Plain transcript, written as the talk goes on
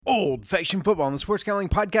Old Fashioned Football on the Sports Gambling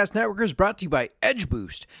Podcast Network is brought to you by Edge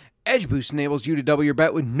Boost. Edge Boost enables you to double your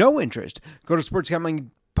bet with no interest. Go to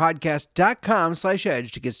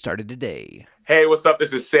sportsgamblingpodcast.com/edge to get started today. Hey, what's up?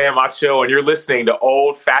 This is Sam Acho, and you're listening to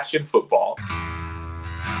Old Fashioned Football.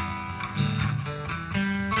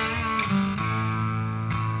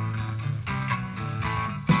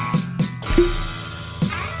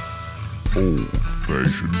 Old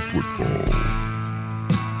Fashioned Football.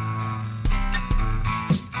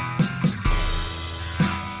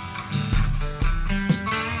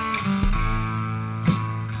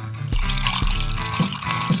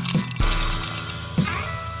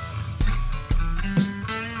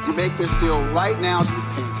 You make this deal right now, you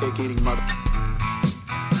pancake eating mother.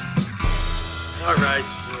 All right,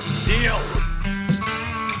 deal.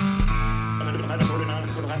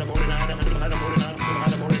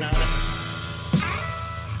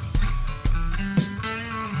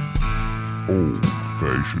 Old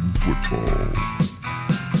Fashioned Football.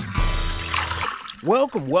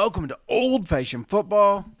 Welcome to Old Fashioned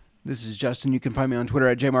Football. This is Justin. You can find me on Twitter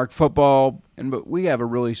at jmarkfootball. But we have a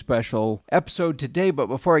really special episode today. But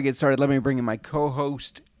before I get started, let me bring in my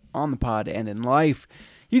co-host on the pod and in life.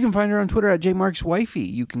 You can find her on Twitter at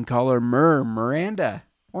jmarkswifey. You can call her Miranda,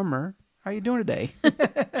 or Mur. How you doing today?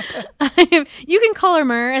 You can call her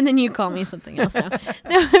Mur, and then you call me something else now.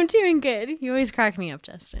 No, I'm doing good. You always crack me up,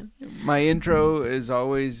 Justin. My intro is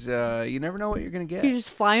always, you never know what you're going to get. You're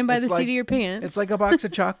just flying by the seat of your pants. It's like a box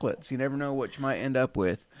of chocolates. You never know what you might end up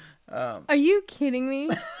with. Are you kidding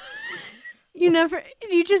me?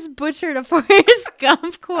 You just butchered a Forrest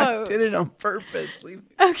Gump quote. I did it on purpose. Leave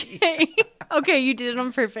me Okay. Okay, you did it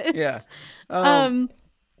on purpose. Yeah.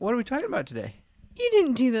 What are we talking about today? You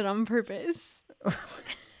didn't do that on purpose.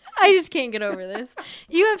 I just can't get over this.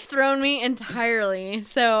 You have thrown me entirely.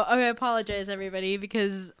 So I apologize, everybody,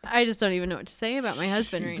 because I just don't even know what to say about my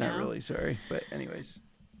husband right now. Not really sorry, but anyways.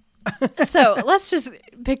 So let's just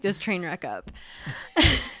pick this train wreck up.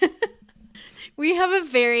 We have a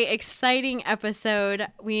very exciting episode.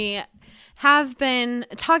 We have been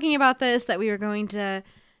talking about this, that we were going to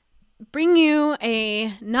bring you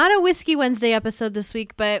not a Whiskey Wednesday episode this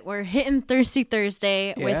week, but we're hitting Thirsty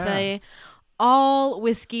Thursday with a all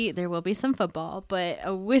whiskey. There will be some football, but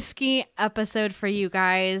a whiskey episode for you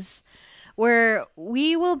guys, where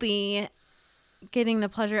we will be getting the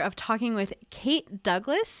pleasure of talking with Kate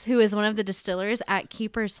Douglas, who is one of the distillers at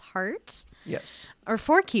Keeper's Heart. Yes. Or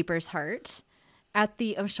for Keeper's Heart at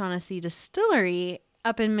the O'Shaughnessy Distillery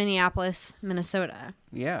up in Minneapolis, Minnesota.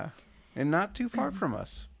 Yeah. And not too far from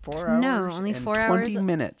us. 4 hours. No, only 4 and hours. 20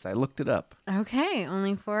 minutes. I looked it up. Okay.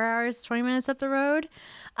 Only 4 hours, 20 minutes up the road.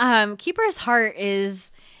 Keeper's Heart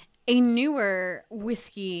is a newer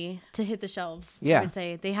whiskey to hit the shelves. Yeah. I would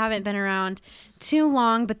say. They haven't been around too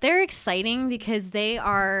long, but they're exciting because they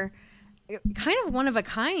are kind of one of a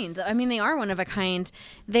kind. I mean, they are one of a kind.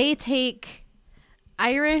 They take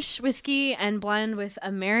Irish whiskey and blend with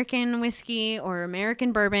American whiskey or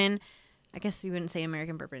American bourbon. I guess you wouldn't say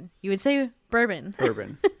American bourbon. You would say bourbon.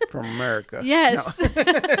 Bourbon from America. Yes. No.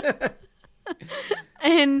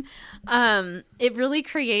 And it really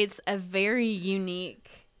creates a very unique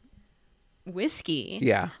whiskey.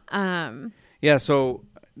 Yeah. Yeah, so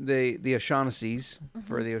the O'Shaughnessy's,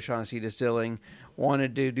 for the O'Shaughnessy Distilling,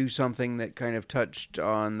 wanted to do something that kind of touched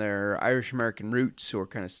on their Irish-American roots, or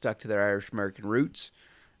kind of stuck to their Irish-American roots.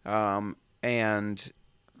 And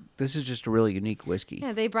this is just a really unique whiskey.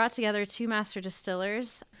 Yeah, they brought together two master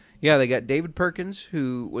distillers. Yeah, they got David Perkins,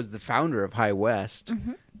 who was the founder of High West,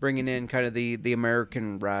 bringing in kind of the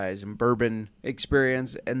American rise and bourbon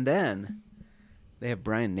experience. And then they have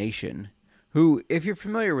Brian Nation, who, if you're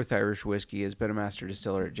familiar with Irish whiskey, has been a master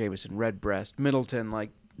distiller at Jameson, Redbreast, Middleton,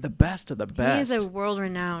 like the best of the best. He is a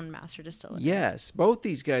world-renowned master distiller. Yes, both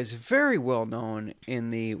these guys very well known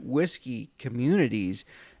in the whiskey communities,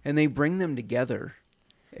 and they bring them together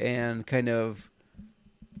and kind of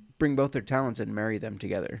bring both their talents and marry them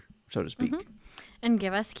together, so to speak. And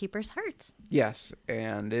give us Keeper's Heart. Yes,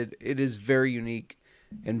 and it is very unique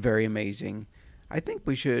and very amazing. I think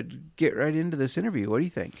we should get right into this interview. What do you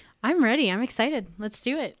think? I'm ready. I'm excited. Let's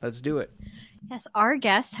do it. Let's do it. Yes, our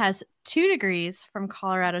guest has 2 degrees from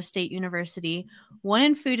Colorado State University, one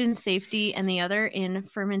in food and safety and the other in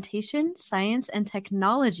fermentation, science, and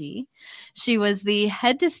technology. She was the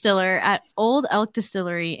head distiller at Old Elk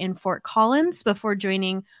Distillery in Fort Collins before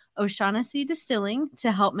joining O'Shaughnessy Distilling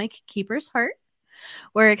to help make Keeper's Heart.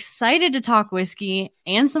 We're excited to talk whiskey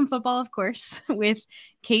and some football, of course, with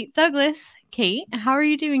Kate Douglas. Kate, how are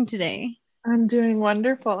you doing today? I'm doing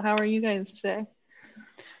wonderful. How are you guys today?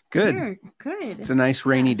 Good. Good. It's a nice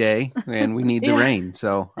rainy day, and we need the rain,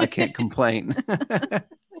 so I can't complain.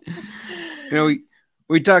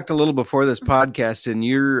 we talked a little before this podcast, and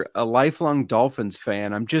you're a lifelong Dolphins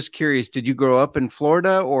fan. I'm just curious, did you grow up in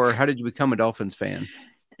Florida, or how did you become a Dolphins fan?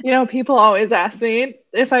 People always ask me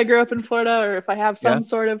if I grew up in Florida or if I have some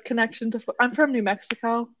sort of connection to I'm from New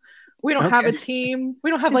Mexico. We don't have a team. We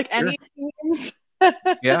don't have any teams.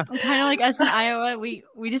 Yeah. Kind of like us in Iowa. We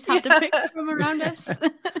just have to pick from around us.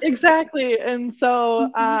 Exactly. And so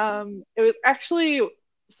it was actually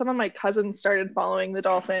some of my cousins started following the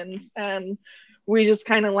Dolphins, and we just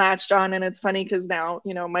kind of latched on. And it's funny because now,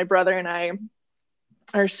 my brother and I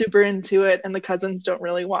are super into it, and the cousins don't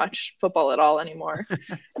really watch football at all anymore.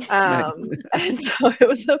 And so it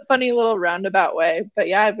was a funny little roundabout way. But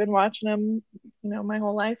yeah, I've been watching them, my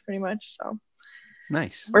whole life pretty much. So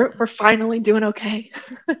nice. We're finally doing okay.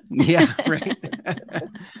 Yeah, right.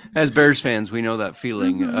 As Bears fans, we know that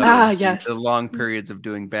feeling. Yes. The long periods of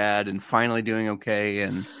doing bad and finally doing okay,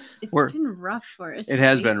 and it's been rough for us. It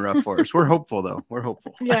has been rough for us. We're hopeful, though. We're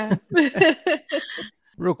hopeful. Yeah.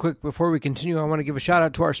 Real quick, before we continue, I want to give a shout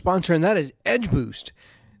out to our sponsor, and that is Edge Boost.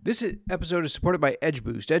 This episode is supported by Edge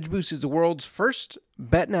Boost. Edge Boost is the world's first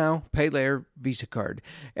bet now, pay later Visa card.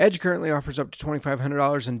 Edge currently offers up to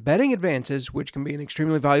 $2,500 in betting advances, which can be an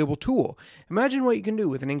extremely valuable tool. Imagine what you can do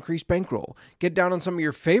with an increased bankroll. Get down on some of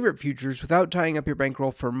your favorite futures without tying up your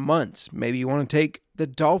bankroll for months. Maybe you want to take the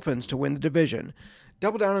Dolphins to win the division.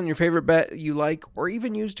 Double down on your favorite bet you like, or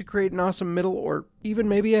even use to create an awesome middle or even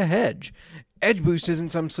maybe a hedge. Edge Boost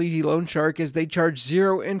isn't some sleazy loan shark, as they charge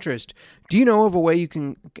zero interest. Do you know of a way you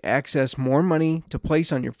can access more money to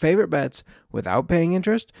place on your favorite bets without paying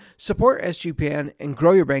interest? Support SGPN and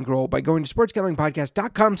grow your bankroll by going to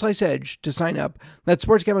sportsgamblingpodcast.com/edge to sign up. That's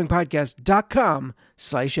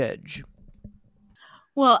sportsgamblingpodcast.com/edge.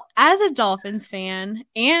 Well, as a Dolphins fan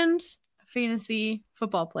and fantasy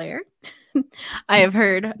football player, I have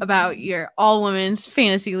heard about your all-women's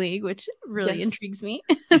fantasy league, which really intrigues me.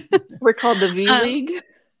 We're called the V League.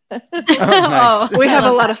 Nice. We have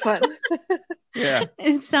a lot of fun. Yeah.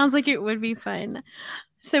 It sounds like it would be fun.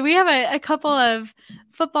 So we have a couple of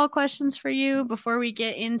football questions for you before we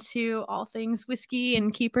get into all things whiskey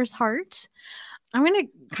and keeper's heart. I'm going to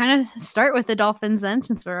kind of start with the Dolphins then,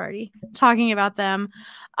 since we're already talking about them.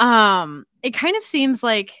 It kind of seems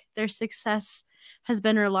like their success has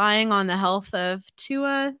been relying on the health of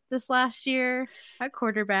Tua this last year at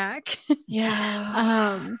quarterback.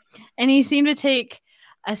 Yeah. And he seemed to take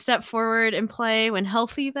a step forward in play when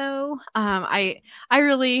healthy, though. I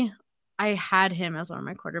had him as one of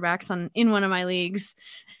my quarterbacks in one of my leagues.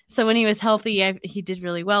 So when he was healthy, he did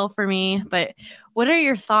really well for me. But what are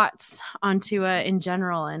your thoughts on Tua in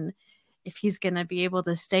general, and if he's going to be able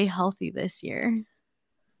to stay healthy this year?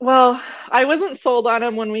 Well, I wasn't sold on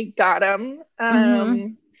him when we got him.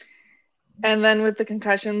 And then with the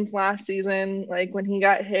concussions last season, like when he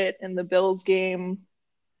got hit in the Bills game,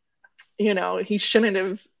 he shouldn't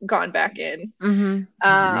have gone back in. And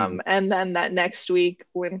then that next week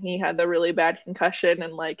when he had the really bad concussion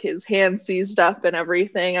and like his hand seized up and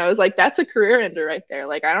everything, I was like, that's a career ender right there.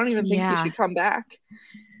 Like, I don't even think he should come back.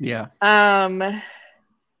 Yeah.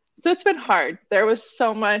 So it's been hard. There was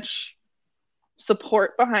so much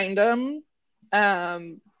support behind him.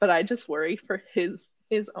 But I just worry for his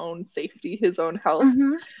own safety, his own health.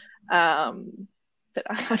 But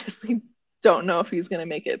I honestly don't know if he's going to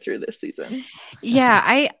make it through this season. Yeah,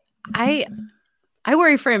 I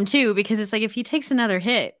worry for him too, because it's like if he takes another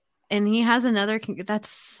hit and he has another, that's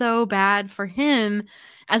so bad for him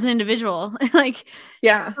as an individual. Like,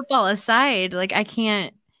 yeah, football aside, like I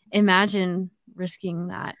can't imagine risking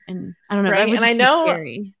that. And I don't know. Right. And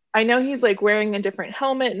I know he's like wearing a different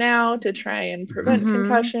helmet now to try and prevent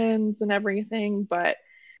concussions and everything. But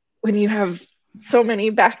when you have so many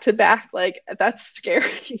back-to-back, like that's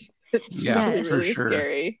scary. It's really, for sure.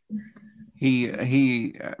 Scary. He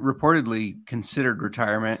reportedly considered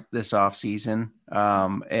retirement this offseason,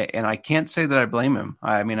 and I can't say that I blame him.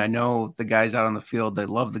 I mean, I know the guys out on the field, they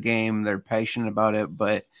love the game, they're passionate about it,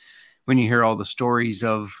 but when you hear all the stories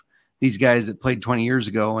of these guys that played 20 years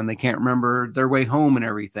ago and they can't remember their way home and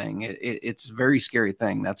everything, it's a very scary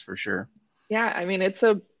thing, that's for sure. Yeah, I mean, it's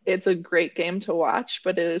a great game to watch,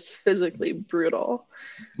 but it is physically brutal.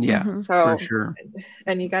 Yeah, for sure.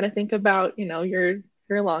 And you got to think about, your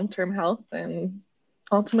long-term health, and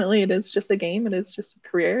ultimately it is just a game. It is just a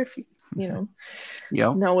career. If you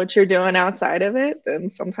know what you're doing outside of it,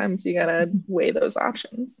 then sometimes you got to weigh those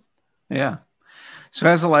options. Yeah. So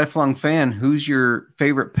as a lifelong fan, who's your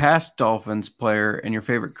favorite past Dolphins player and your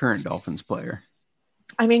favorite current Dolphins player?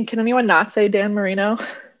 I mean, can anyone not say Dan Marino?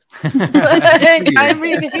 I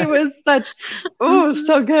mean, he was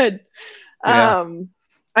so good. Yeah.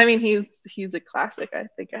 I mean, he's a classic. I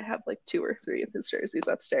think I have like 2 or 3 of his jerseys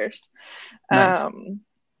upstairs. Nice.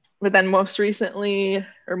 But then more recently,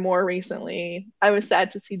 I was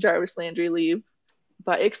sad to see Jarvis Landry leave,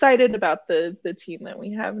 but excited about the team that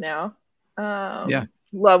we have now.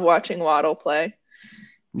 Love watching Waddle play.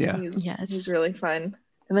 Yeah. He's really fun.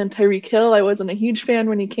 And then Tyreek Hill, I wasn't a huge fan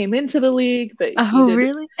when he came into the league, but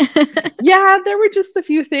really? Yeah, there were just a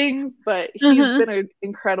few things, but he's been an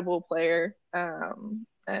incredible player.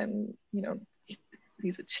 And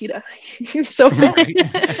he's a cheetah. He's so good.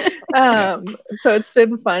 So it's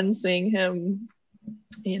been fun seeing him,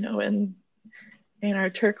 in our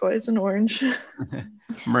turquoise and orange.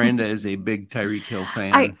 Miranda is a big Tyreek Hill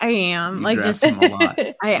fan. I am You like draft just him a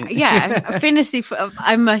lot. fantasy.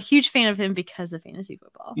 I'm a huge fan of him because of fantasy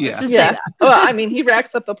football. Yeah. Let's just say that. Well, I mean, he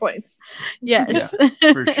racks up the points. Yes,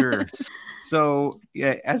 For sure. So,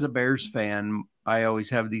 yeah, as a Bears fan, I always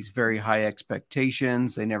have these very high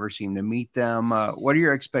expectations. They never seem to meet them. What are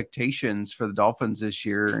your expectations for the Dolphins this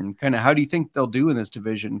year? And kind of how do you think they'll do in this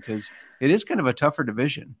division? Because it is kind of a tougher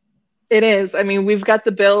division. It is. I mean, we've got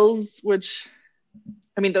the Bills, which,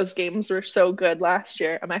 I mean, those games were so good last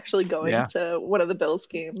year. I'm actually going to one of the Bills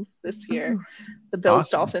games this year. The Bills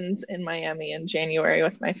Dolphins in Miami in January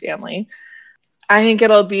with my family. I think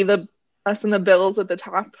it'll be us and the Bills at the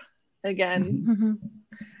top again. Mm-hmm.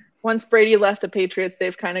 Once Brady left the Patriots,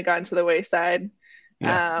 they've kind of gone to the wayside.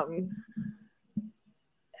 Yeah.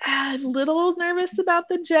 A little nervous about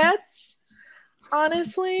the Jets,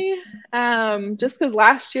 honestly. Just because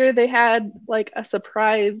last year they had like a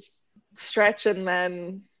surprise stretch, and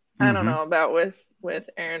then I don't know about with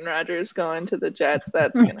Aaron Rodgers going to the Jets.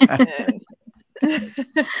 That's gonna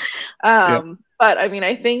end. But I mean,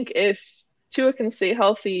 I think if Tua can stay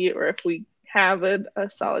healthy, or if we have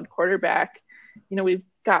a solid quarterback, we've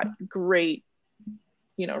got great,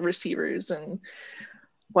 receivers and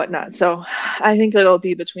whatnot. So I think it'll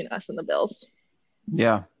be between us and the Bills.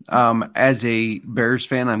 Yeah. As a Bears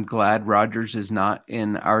fan, I'm glad Rodgers is not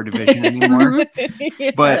in our division anymore.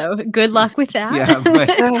 But so good luck with that. Yeah, but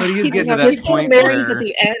he's getting to that point Marys where at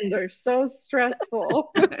the end are so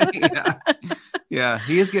stressful. Yeah,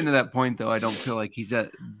 he is getting to that point, though. I don't feel like he's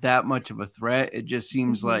at that much of a threat. It just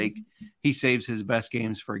seems like he saves his best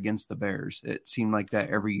games for against the Bears. It seemed like that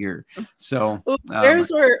every year. So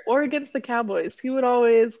Bears or against the Cowboys, he would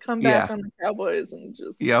always come back on the Cowboys and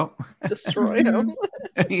just destroy them.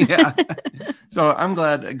 Yeah. So I'm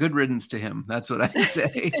glad. A good riddance to him. That's what I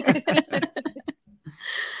say.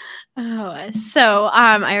 So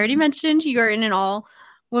I already mentioned you are in an all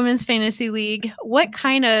women's fantasy league. What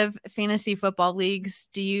kind of fantasy football leagues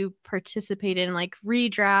do you participate in? Like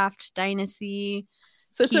redraft, dynasty?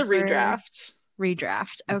 So it's a redraft.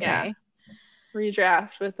 Redraft. Okay. Yeah.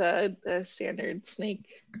 Redraft with a standard snake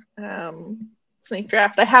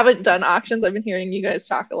draft. I haven't done auctions. I've been hearing you guys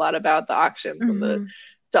talk a lot about the auctions and the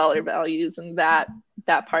dollar values, and that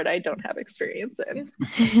part I don't have experience in.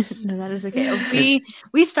 No, that is okay.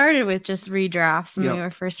 We started with just redrafts when we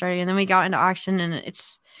were first starting, and then we got into auction, and it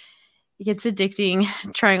gets addicting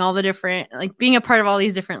trying all the different, like being a part of all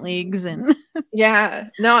these different leagues. And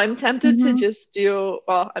I'm tempted to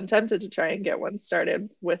I'm tempted to try and get one started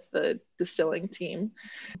with the distilling team,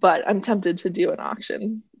 but I'm tempted to do an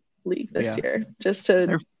auction league this year just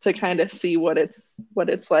to kind of see what it's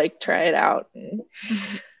like, try it out. And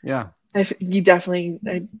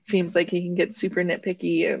it seems like he can get super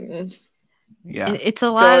nitpicky, and it's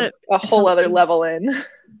a lot a whole other level in.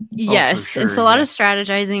 Yes, sure, it's a lot of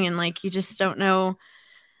strategizing, and like you just don't know.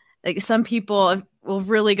 Like some people will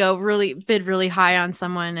bid really high on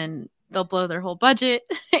someone, and they'll blow their whole budget,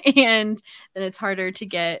 and then it's harder to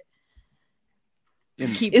get.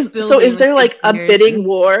 Is there like a bidding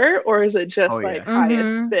war, or is it just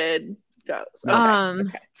highest bid goes?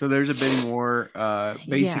 Okay. So there's a bidding war.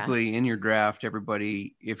 Basically, in your draft,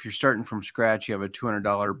 everybody, if you're starting from scratch, you have a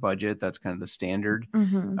 $200 budget. That's kind of the standard.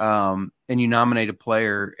 And you nominate a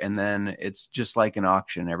player, and then it's just like an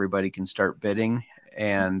auction. Everybody can start bidding,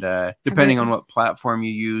 and depending on what platform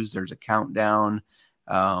you use, there's a countdown.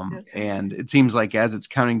 And it seems like as it's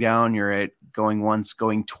counting down, you're at going once,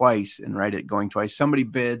 going twice, and right at going twice. Somebody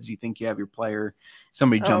bids, you think you have your player,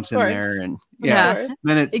 somebody jumps in there, and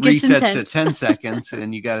then it resets intense to 10 seconds,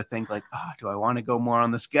 and you got to think like, do I want to go more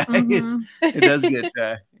on this guy? It does get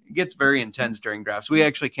it gets very intense during drafts. We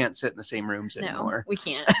actually can't sit in the same rooms anymore. No, we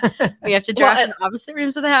can't. We have to draft in opposite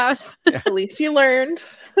rooms of the house. At least you learned.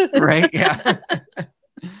 Right? Yeah.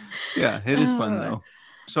 It is fun though.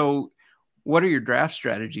 So what are your draft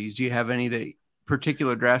strategies? Do you have any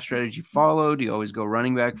particular draft strategy you follow? Do you always go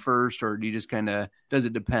running back first, or do you just does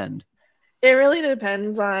it depend? It really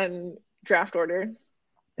depends on draft order.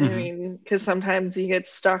 I mean, because sometimes you get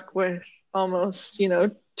stuck with almost,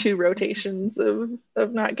 2 rotations of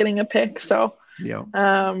not getting a pick. So Yeah.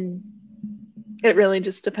 it really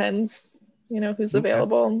just depends, who's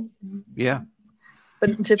available. Yeah.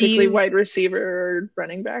 But typically wide receiver or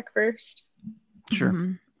running back first.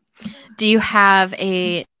 Sure. Do you have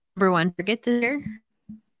a number 1 target this year?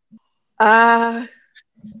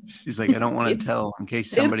 She's like, I don't want to tell in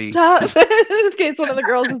case somebody. It's tough. In case one of the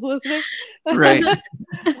girls is listening. Right.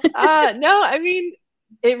 No, I mean,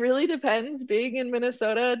 it really depends. Being in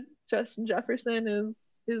Minnesota, Justin Jefferson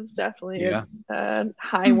is definitely a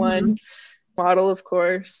high one. Waddle, of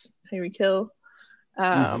course. Tyreek Hill.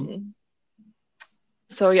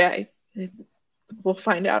 So yeah, we'll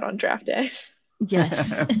find out on draft day.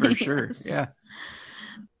 Yes. For sure. Yeah.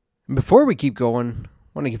 Before we keep going, I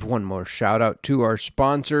want to give one more shout out to our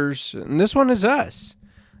sponsors, and this one is us.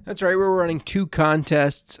 That's right, we're running 2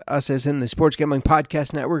 contests, us as in the Sports Gambling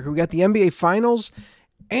Podcast Network. We got the NBA Finals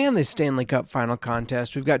and the Stanley Cup Final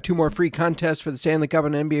Contest. We've got 2 more free contests for the Stanley Cup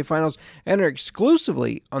and NBA Finals, and are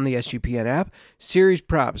exclusively on the SGPN app. Series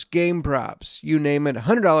props, game props, you name it,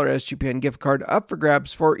 $100 SGPN gift card up for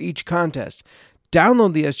grabs for each contest.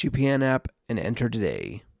 Download the SGPN app and enter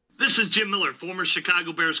today. This is Jim Miller, former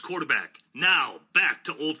Chicago Bears quarterback. Now, back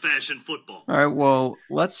to old-fashioned football. All right, well,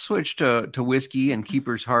 let's switch to whiskey and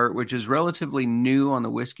Keeper's Heart, which is relatively new on the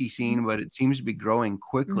whiskey scene, but it seems to be growing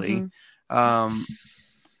quickly.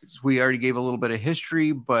 So we already gave a little bit of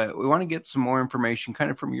history, but we want to get some more information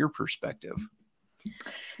kind of from your perspective.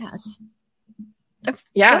 Yes.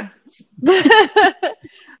 Yeah.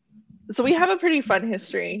 So we have a pretty fun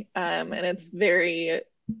history, and it's very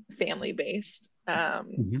family-based.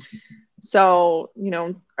 So,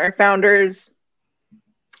 our founders,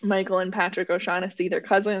 Michael and Patrick O'Shaughnessy, they're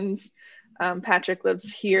cousins. Patrick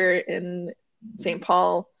lives here in St.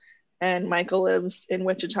 Paul, and Michael lives in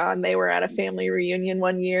Wichita, and they were at a family reunion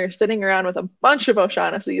one year, sitting around with a bunch of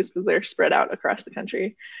O'Shaughnessy's because they're spread out across the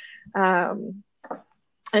country, and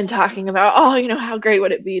talking about, how great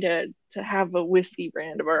would it be to have a whiskey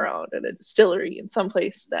brand of our own at a distillery in some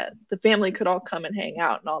place that the family could all come and hang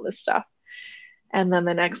out and all this stuff. And then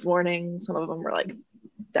the next morning, some of them were like,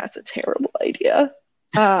 that's a terrible idea.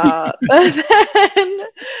 But then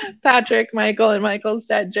Patrick, Michael, and Michael's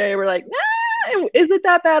dad, Jay, were like, nah, is it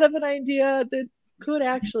that bad of an idea? That could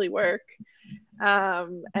actually work.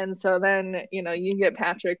 And so then, you get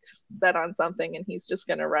Patrick set on something and he's just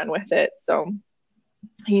going to run with it. So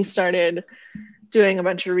he started doing a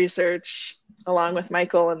bunch of research along with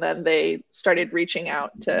Michael, and then they started reaching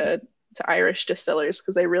out to Irish distillers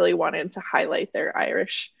because they really wanted to highlight their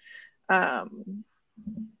Irish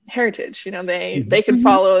heritage. They could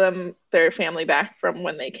follow their family back from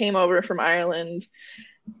when they came over from Ireland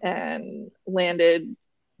and landed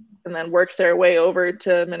and then worked their way over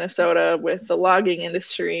to Minnesota with the logging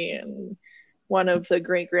industry. And one of the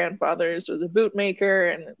great grandfathers was a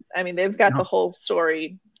bootmaker. And I mean, they've got the whole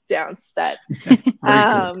story down set. Cool.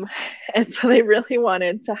 And so they really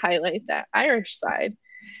wanted to highlight that Irish side.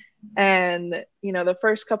 And, the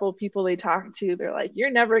first couple of people they talked to, they're like,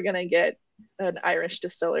 you're never going to get an Irish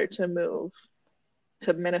distiller to move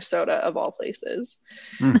to Minnesota of all places.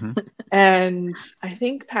 And I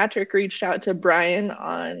think Patrick reached out to Brian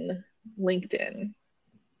on LinkedIn,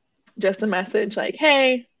 just a message like,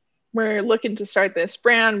 hey, we're looking to start this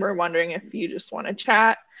brand. We're wondering if you just want to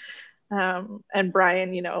chat. And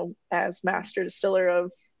Brian, as master distiller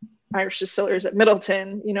of Irish distillers at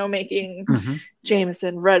Middleton, making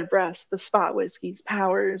Jameson, Redbreast, the spot whiskeys,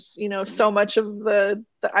 Powers, so much of the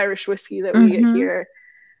Irish whiskey that we get here.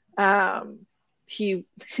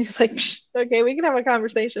 He's like, okay, we can have a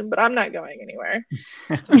conversation, but I'm not going anywhere.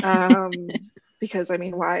 Because I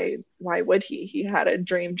mean, why would he? He had a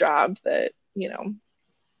dream job that,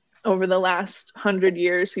 over the last 100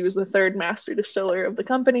 years, he was the 3rd master distiller of the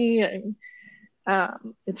company. And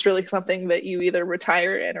it's really something that you either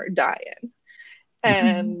retire in or die in.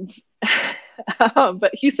 And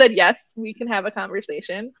but he said, yes, we can have a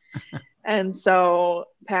conversation. And so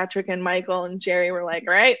Patrick and Michael and Jerry were like,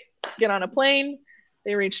 all right, let's get on a plane.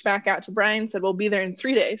 They reached back out to Brian, said, we'll be there in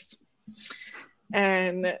 3 days.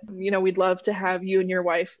 And, we'd love to have you and your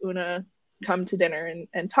wife, Una, come to dinner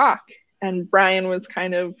and talk. And Brian was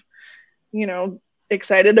kind of,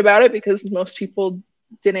 excited about it because most people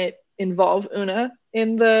didn't involve Una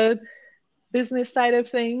in the business side of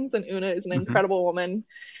things. And Una is an incredible woman.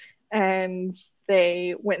 And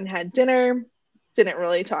they went and had dinner, didn't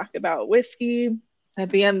really talk about whiskey.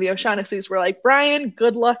 At the end, the O'Shaughnessy's were like, Brian,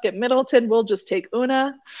 good luck at Middleton. We'll just take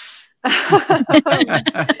Una.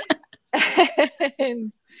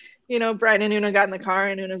 And, Brian and Una got in the car,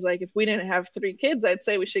 and Una's like, if we didn't have 3 kids, I'd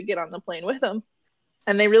say we should get on the plane with them.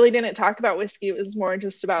 And they really didn't talk about whiskey. It was more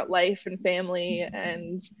just about life and family.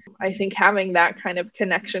 And I think having that kind of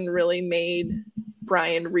connection really made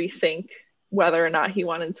Brian rethink whether or not he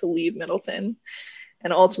wanted to leave Middleton.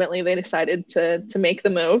 And ultimately they decided to make the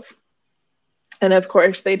move. And of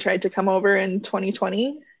course they tried to come over in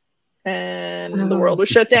 2020 and the world was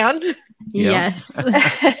shut down. Yes.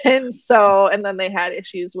 and then they had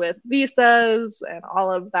issues with visas and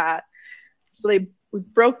all of that. So we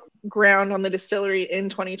broke ground on the distillery in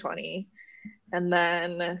 2020. And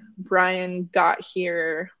then Brian got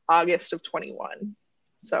here August of 21.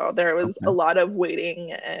 So there was a lot of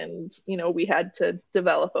waiting, and, we had to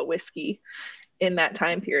develop a whiskey in that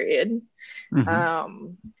time period.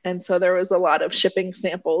 And so there was a lot of shipping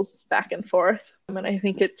samples back and forth. And I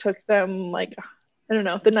think it took them I don't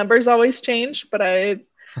know, the numbers always change, but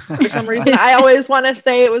for some reason, I always want to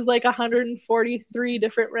say it was 143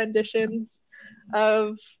 different renditions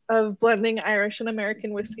of blending Irish and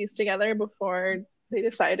American whiskeys together before they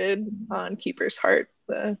decided on Keeper's Heart,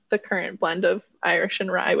 the current blend of Irish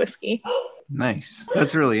and rye whiskey. Nice.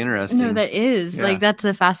 That's really interesting. No, that is that's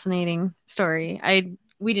a fascinating story.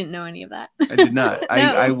 We didn't know any of that. I did not. No.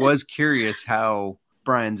 I was curious how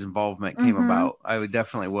Brian's involvement came about. I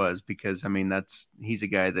definitely was, because he's a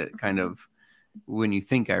guy that kind of, when you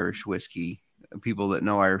think Irish whiskey, people that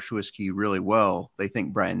know Irish whiskey really well, they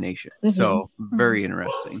think Brian Nation. So very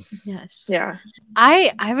interesting. Yes. Yeah.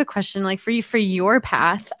 I have a question for your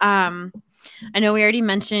path. I know we already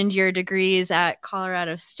mentioned your degrees at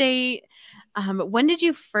Colorado State. But when did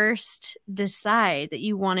you first decide that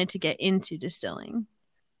you wanted to get into distilling?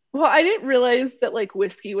 Well, I didn't realize that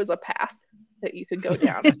whiskey was a path that you could go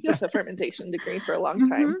down with a fermentation degree for a long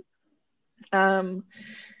time.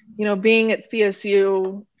 Being at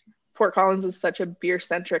CSU, Fort Collins is such a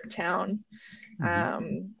beer-centric town.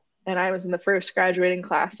 And I was in the first graduating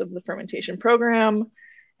class of the fermentation program,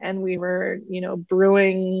 and we were,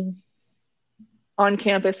 brewing on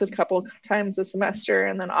campus a couple times a semester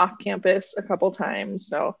and then off campus a couple times.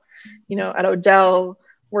 So, at Odell,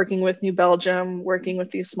 working with New Belgium, working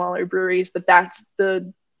with these smaller breweries, that's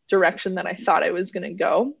the direction that I thought I was going to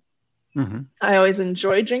go. I always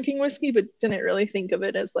enjoyed drinking whiskey, but didn't really think of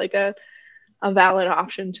it as a valid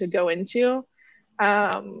option to go into,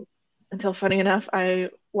 until, funny enough, I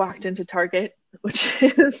walked into Target, which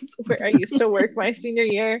is where I used to work my senior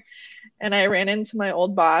year, and I ran into my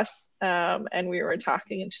old boss, and we were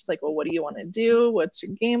talking, and she's like, well, what do you want to do? What's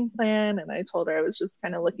your game plan? And I told her I was just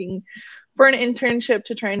kind of looking for an internship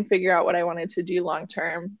to try and figure out what I wanted to do long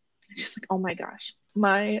term. And she's like, oh my gosh,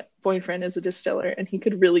 my boyfriend is a distiller and he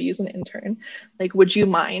could really use an intern. Would you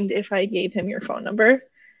mind if I gave him your phone number? I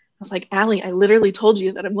was like, Allie, I literally told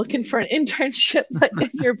you that I'm looking for an internship.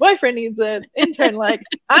 If your boyfriend needs an intern,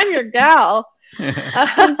 I'm your gal.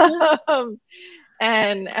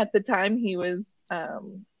 And at the time he was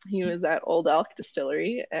at Old Elk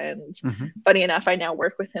Distillery. And funny enough, I now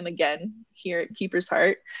work with him again here at Keeper's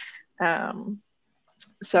Heart.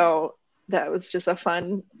 So that was just a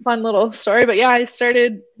fun little story. But yeah, I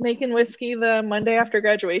started making whiskey the Monday after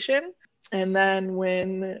graduation. And then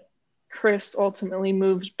when Chris ultimately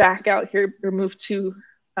moved back out here, or moved to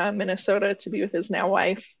Minnesota to be with his now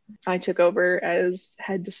wife, I took over as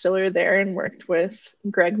head distiller there and worked with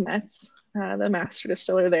Greg Metz, the master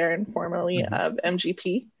distiller there and formerly of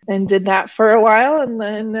MGP, and did that for a while. And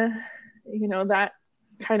then, that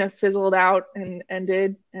kind of fizzled out and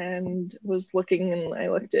ended, and was looking, and I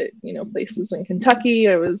looked at, places in Kentucky.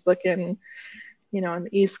 I was looking, on the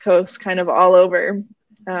East Coast, kind of all over.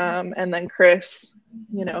 And then Chris,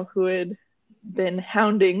 who had been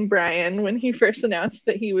hounding Brian when he first announced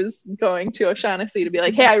that he was going to O'Shaughnessy to be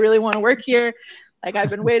like, hey, I really want to work here.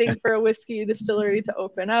 I've been waiting for a whiskey distillery to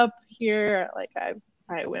open up here.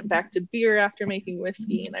 I went back to beer after making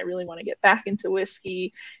whiskey, and I really want to get back into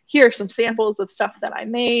whiskey. Here are some samples of stuff that I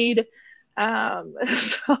made.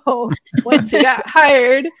 So once he got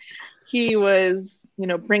hired, he was,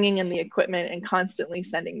 bringing in the equipment and constantly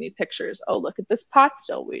sending me pictures. Oh, look at this pot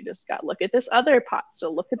still we just got. Look at this other pot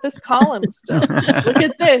still. Look at this column still. Look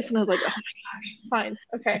at this. And I was like, oh my gosh, fine.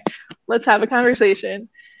 Okay, let's have a conversation.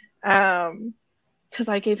 Because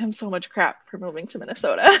I gave him so much crap for moving to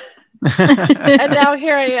Minnesota. And now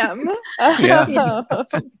here I am.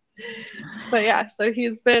 But yeah, so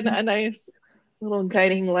he's been a nice little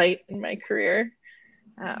guiding light in my career.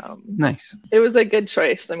 Nice. It was a good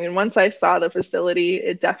choice. Once I saw the facility,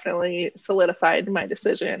 it definitely solidified my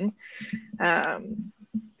decision.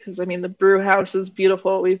 Because the brew house is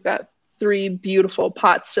beautiful. We've got 3 beautiful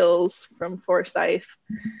pot stills from Forsyth.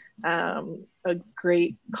 a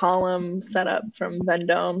great column setup from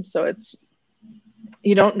Vendome. So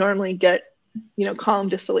you don't normally get, column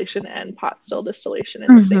distillation and pot still distillation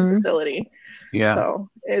in the same facility. Yeah. So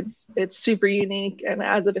it's super unique. And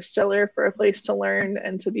as a distiller, for a place to learn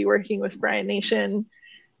and to be working with Brian Nation.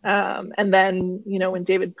 And then, when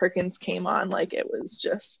David Perkins came on, like, it was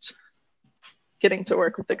just getting to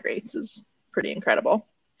work with the greats is pretty incredible.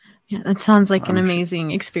 Yeah, that sounds like an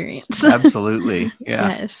amazing experience. Absolutely.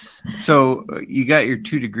 Yeah. Yes. So you got your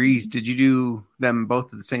 2 degrees. Did you do them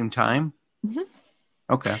both at the same time? Mm-hmm.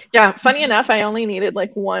 Okay. Yeah. Funny enough, I only needed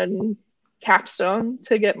like 1 capstone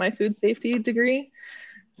to get my food safety degree,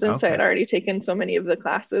 since I had already taken so many of the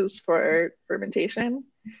classes for fermentation.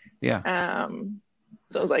 Yeah.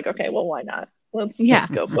 So I was like, okay, well, why not? Let's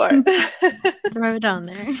go for it. Throw it on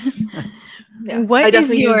there. Yeah. I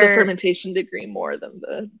definitely use the fermentation degree more than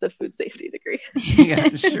the food safety degree.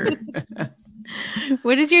 Yeah, sure.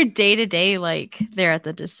 What is your day-to-day like there at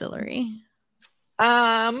the distillery?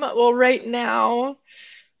 Well, right now,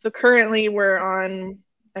 so currently we're on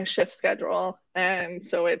a shift schedule, and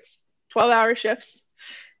so it's 12-hour shifts.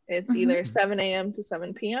 It's either 7 a.m. to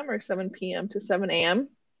 7 p.m. or 7 p.m. to 7 a.m.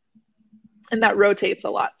 And that rotates a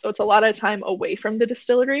lot. So it's a lot of time away from the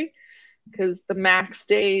distillery, because the max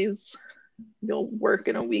days you'll work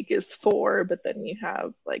in a week is 4, but then you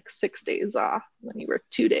have like 6 days off, and then you work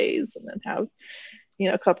 2 days and then have,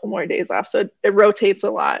 a couple more days off. So it rotates a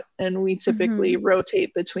lot. And we typically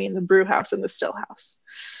rotate between the brew house and the still house.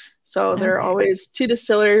 So there are always 2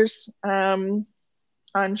 distillers on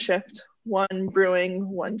shift, 1 brewing,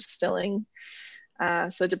 1 distilling.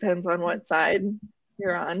 So it depends on what side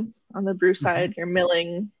you're on. On the brew side, you're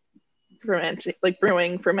milling, fermenting, like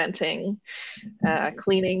brewing, fermenting,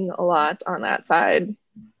 cleaning a lot on that side.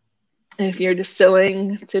 If you're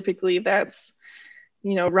distilling, typically that's,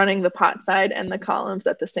 running the pot side and the columns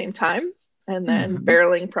at the same time, and then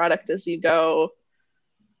barreling product as you go,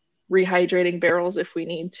 rehydrating barrels if we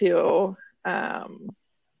need to,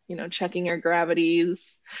 checking your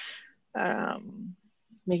gravities,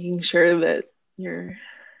 making sure that your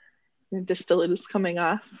distillate is coming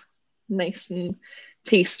off nice and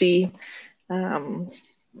tasty.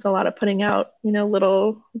 It's a lot of putting out,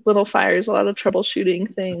 little fires, a lot of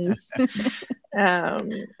troubleshooting things.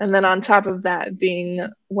 And then on top of that, being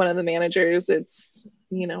one of the managers, it's,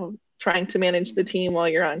 trying to manage the team while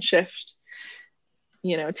you're on shift,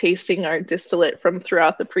 tasting our distillate from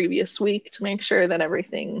throughout the previous week to make sure that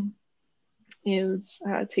everything is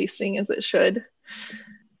tasting as it should.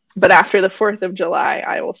 But after the 4th of July,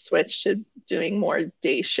 I will switch to doing more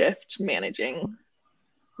day shift managing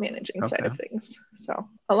side of things. So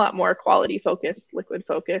a lot more quality focused, liquid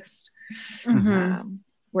focused,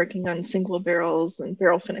 working on single barrels and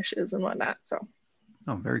barrel finishes and whatnot. So.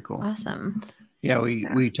 Oh, very cool. Awesome. Yeah,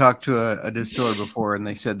 we talked to a distiller before, and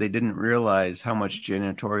they said they didn't realize how much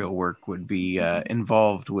janitorial work would be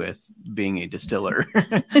involved with being a distiller.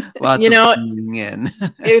 Lots of cleaning in.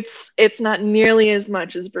 It's not nearly as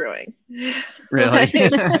much as brewing. Really?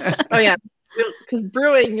 Oh yeah, because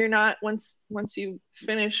brewing, you're not once you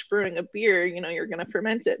finish brewing a beer, you're going to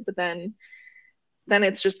ferment it, but then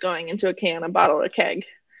it's just going into a can, a bottle, a keg.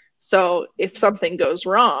 So if something goes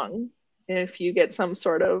wrong, if you get some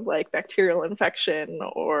sort of like bacterial infection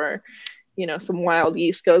or, some wild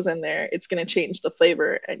yeast goes in there, it's going to change the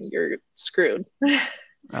flavor and you're screwed.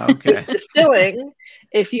 Okay. With distilling,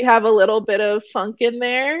 if you have a little bit of funk in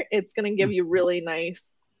there, it's going to give you really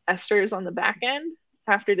nice esters on the back end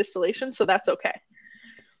after distillation. So that's okay.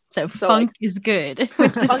 So funk is good.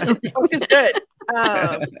 Funk is good.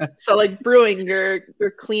 So like brewing, you're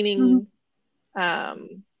cleaning,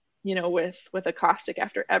 with a caustic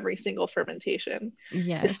after every single fermentation.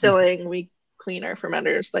 Yes. Distilling, we clean our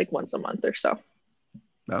fermenters like once a month or so.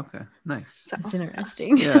 Okay, nice. So, that's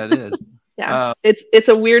interesting. Yeah, it is. Yeah, it's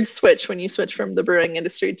a weird switch when you switch from the brewing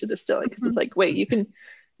industry to distilling, because it's like, wait, you can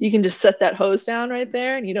just set that hose down right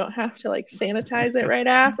there, and you don't have to like sanitize it right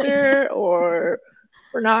after, or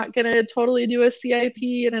we're not gonna totally do a CIP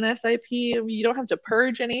and an SIP. You don't have to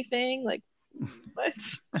purge anything. Like, what?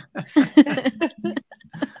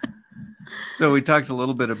 So we talked a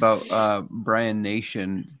little bit about Brian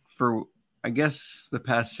Nation. For, I guess, the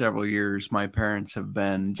past several years, my parents have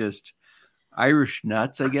been just Irish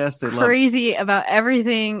nuts, I guess. They love crazy about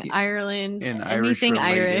everything Ireland and anything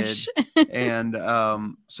Irish. And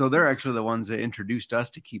so they're actually the ones that introduced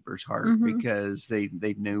us to Keeper's Heart, because they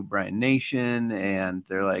knew Brian Nation, and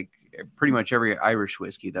they're like, pretty much every Irish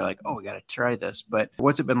whiskey, they're like, oh, we got to try this. But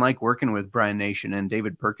what's it been like working with Brian Nation and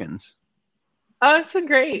David Perkins? Oh, it's been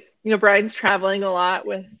great. Brian's traveling a lot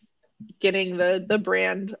with getting the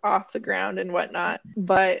brand off the ground and whatnot.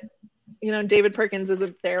 But David Perkins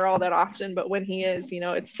isn't there all that often, but when he is,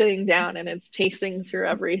 it's sitting down and it's tasting through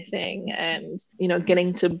everything and,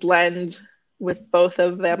 getting to blend with both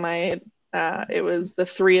of them. It was the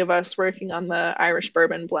three of us working on the Irish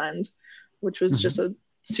bourbon blend, which was just a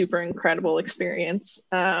super incredible experience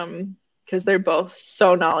because they're both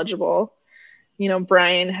so knowledgeable.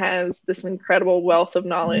 Brian has this incredible wealth of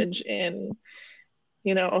knowledge in,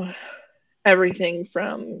 everything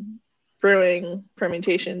from brewing,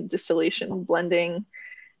 fermentation, distillation, blending,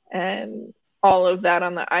 and all of that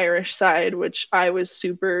on the Irish side, which I was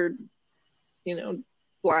super,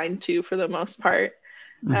 blind to for the most part.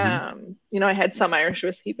 I had some Irish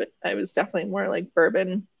whiskey, but I was definitely more like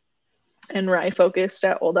bourbon and rye focused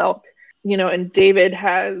at Old Elk, and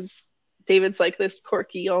David's like this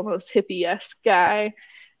quirky, almost hippie-esque guy.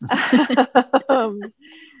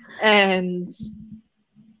 And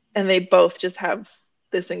they both just have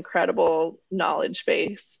this incredible knowledge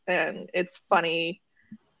base, and it's funny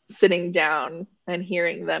sitting down and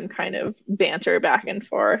hearing them kind of banter back and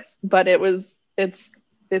forth, but it's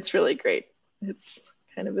really great. It's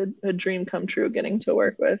kind of a dream come true getting to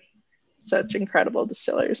work with such incredible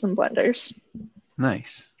distillers and blenders.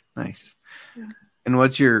 Nice. Yeah. And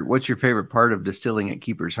what's your favorite part of distilling at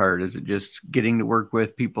Keeper's Heart? Is it just getting to work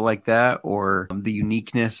with people like that, or the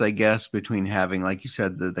uniqueness, I guess, between having, like you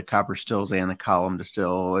said, the copper stills and the column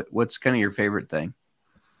distill? What's kind of your favorite thing?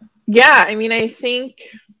 Yeah, I think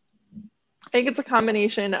it's a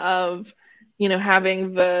combination of,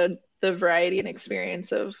 having the variety and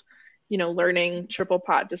experience of, learning triple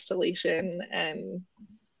pot distillation and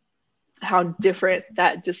how different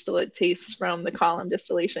that distillate tastes from the column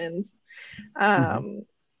distillations. And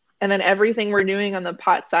then everything we're doing on the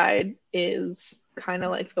pot side is kind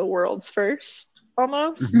of like the world's first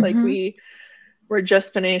almost. Like we're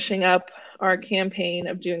just finishing up our campaign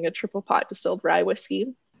of doing a triple pot distilled rye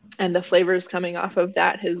whiskey, and the flavors coming off of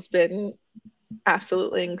that has been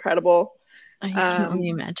absolutely incredible. I can only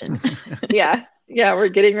imagine. Yeah, we're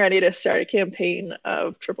getting ready to start a campaign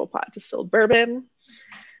of triple pot distilled bourbon,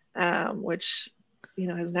 which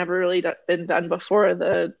has never really been done before.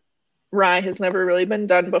 The rye has never really been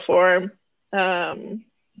done before.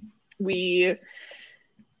 We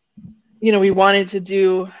wanted to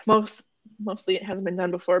do mostly it hasn't been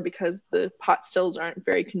done before because the pot stills aren't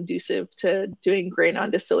very conducive to doing grain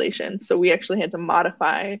on distillation. So we actually had to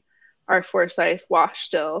modify our Forsyth wash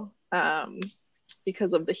still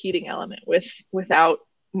because of the heating element. Without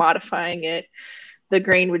modifying it, the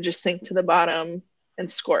grain would just sink to the bottom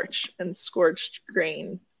and scorch, and scorched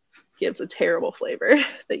grain gives a terrible flavor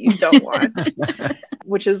that you don't want,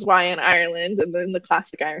 which is why in Ireland and in the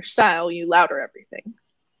classic Irish style, you lauter everything.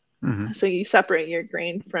 So you separate your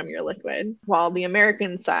grain from your liquid, while the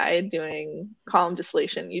American side doing column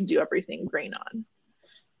distillation, you do everything grain on.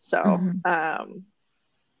 So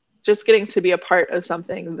just getting to be a part of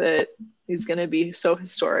something that is going to be so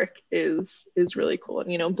historic is really cool.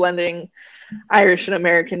 And, blending Irish and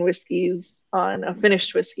American whiskeys on a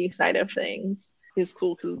finished whiskey side of things is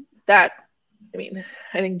cool because I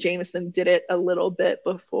think Jameson did it a little bit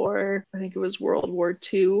before. I think it was World War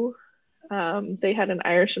II. They had an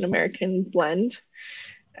Irish and American blend.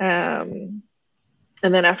 And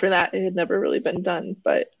then after that, it had never really been done.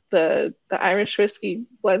 But the Irish whiskey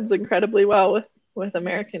blends incredibly well with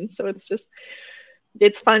Americans. So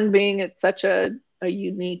it's fun being at such a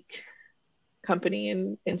unique company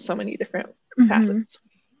in so many different facets.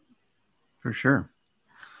 For sure.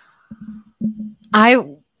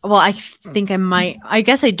 I think I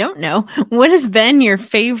guess I don't know. What has been your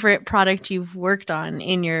favorite product you've worked on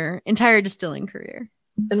in your entire distilling career?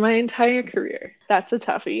 In my entire career, that's a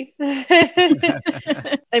toughie.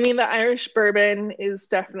 The Irish bourbon is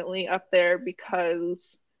definitely up there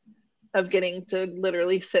because of getting to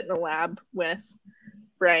literally sit in a lab with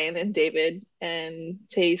Brian and David and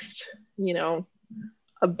taste,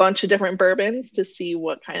 a bunch of different bourbons to see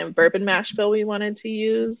what kind of bourbon mash bill we wanted to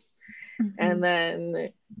use. And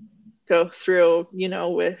then go through,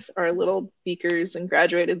 with our little beakers and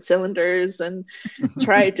graduated cylinders and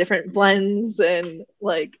try different blends. And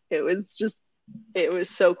it was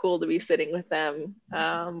so cool to be sitting with them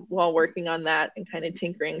while working on that and kind of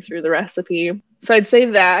tinkering through the recipe. So I'd say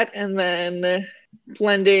that, and then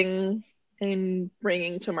blending and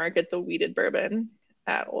bringing to market the wheated bourbon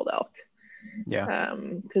at Old Elk. Yeah.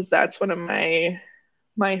 Because that's one of my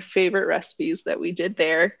favorite recipes that we did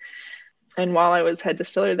there. And while I was head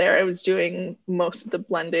distiller there, I was doing most of the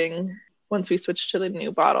blending. Once we switched to the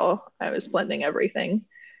new bottle, I was blending everything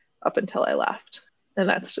up until I left. And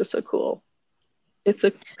that's just so cool.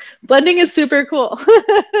 Blending is super cool.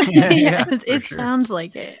 Yes, it sounds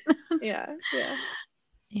like it. Yeah.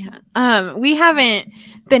 Yeah. We haven't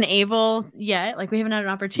been able yet, like we haven't had an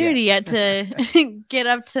opportunity yet to get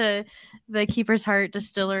up to the Keeper's Heart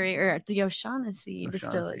Distillery or the O'Shaughnessy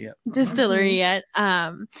Distillery yet.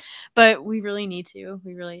 But we really need to.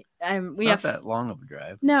 We really we not have that long of a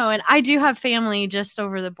drive. No, and I do have family just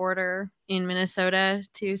over the border in Minnesota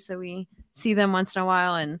too, so we see them once in a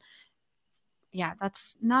while, and yeah,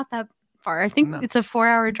 that's not that far. I think it's a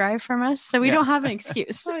 4-hour drive from us, so we don't have an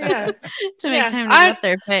excuse to make time to get up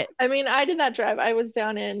there. But I mean, I did not drive. I was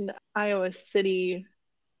down in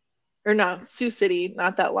Sioux City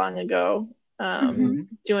not that long ago,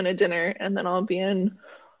 doing a dinner, and then I'll be in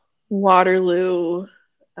Waterloo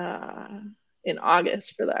in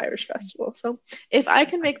August for the Irish Festival. So if I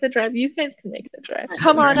can make the drive, you guys can make the drive.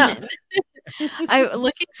 Come on up. I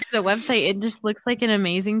looking through the website, it just looks like an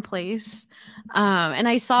amazing place. And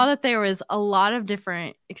I saw that there was a lot of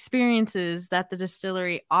different experiences that the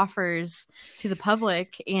distillery offers to the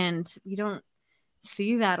public, and we don't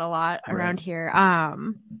see that a lot around here.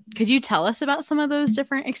 Could you tell us about some of those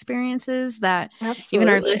different experiences that even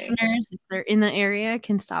our listeners, if they're in the area,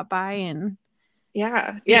 can stop by and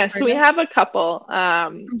so we have a couple.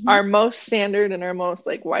 Our most standard and our most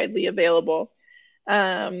like widely available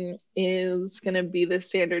is going to be the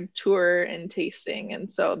standard tour and tasting,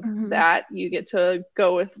 and so that you get to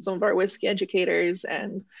go with some of our whiskey educators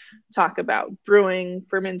and talk about brewing,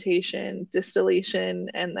 fermentation, distillation,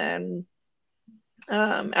 and then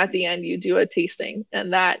at the end you do a tasting,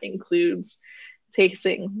 and that includes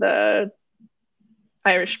tasting the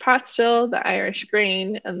Irish pot still, the Irish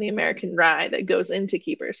grain, and the American rye that goes into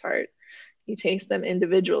Keeper's Heart. You taste them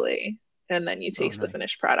individually, and then you taste the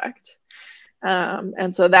finished product.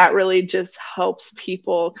 And so that really just helps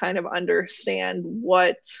people kind of understand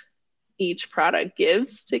what each product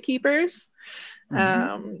gives to keepers.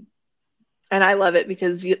 And I love it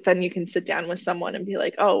because then you can sit down with someone and be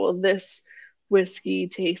like, oh, well, this whiskey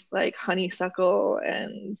tastes like honeysuckle,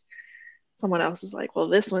 and someone else is like, well,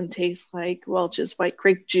 this one tastes like Welch's white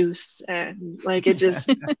grape juice, and like it just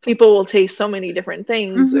people will taste so many different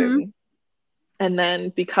things, and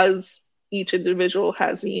then because each individual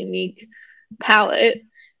has a unique palate,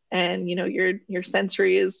 and you know your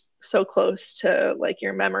sensory is so close to like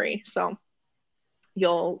your memory, so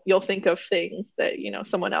you'll think of things that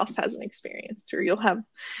someone else hasn't experienced, or you'll have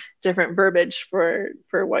different verbiage for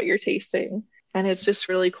what you're tasting, and it's just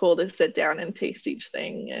really cool to sit down and taste each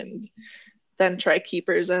thing and then try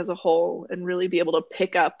keepers as a whole and really be able to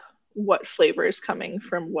pick up what flavor is coming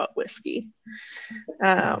from what whiskey.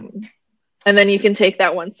 And then you can take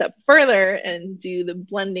that one step further and do the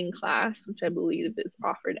blending class, which I believe is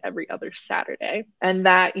offered every other Saturday. And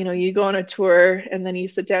that, you go on a tour and then you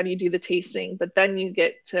sit down, you do the tasting, but then you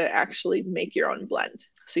get to actually make your own blend.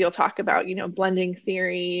 So you'll talk about, blending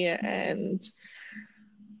theory and,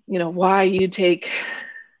 why you take,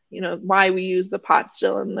 why we use the pot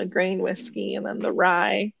still and the grain whiskey and then the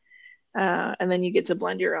rye. And then you get to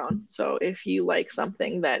blend your own. So if you like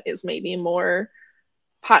something that is maybe more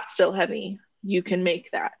pot still heavy, you can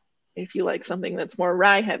make that. If you like something that's more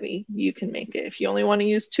rye heavy, you can make it. If you only want to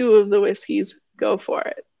use 2 of the whiskeys, go for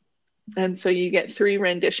it. And so you get 3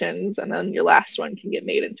 renditions, and then your last one can get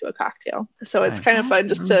made into a cocktail. So it's kind of fun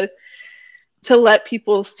just to let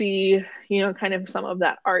people see, kind of some of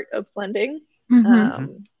that art of blending.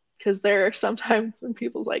 Because there are sometimes when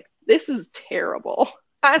people's like, this is terrible.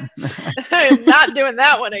 I am not doing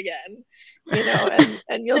that one again.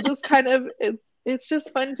 And you'll just kind of, it's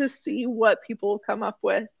just fun to see what people come up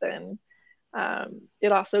with. And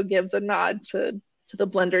it also gives a nod to the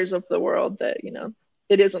blenders of the world that,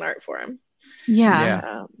 it is an art form.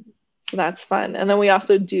 Yeah. So that's fun. And then we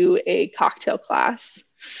also do a cocktail class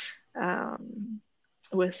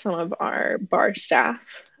with some of our bar staff.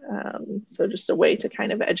 So just a way to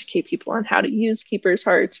kind of educate people on how to use Keeper's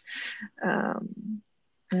Heart.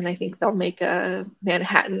 And I think they'll make a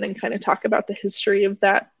Manhattan and kind of talk about the history of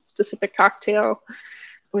that specific cocktail,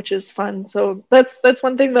 which is fun. So that's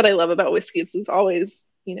one thing that I love about whiskeys is always,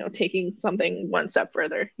 taking something one step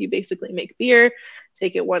further. You basically make beer,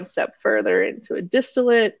 take it one step further into a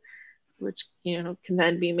distillate, which, can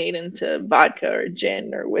then be made into vodka or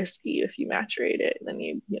gin or whiskey if you macerate it. And then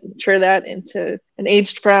you mature that into an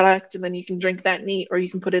aged product, and then you can drink that neat, or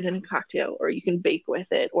you can put it in a cocktail, or you can bake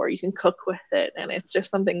with it, or you can cook with it. And it's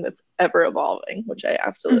just something that's ever evolving, which I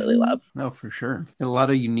absolutely love. Oh, for sure. A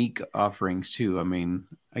lot of unique offerings too. I mean,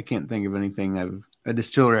 I can't think of anything a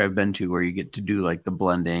distillery I've been to where you get to do like the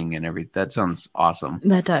blending and everything. That sounds awesome.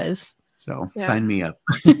 That does. So sign me up.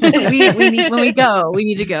 we need, when we go, we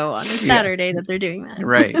need to go on a Saturday that they're doing that.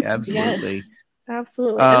 Right. Absolutely. Yes,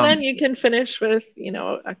 Absolutely. And then you can finish with,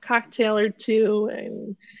 a cocktail or two.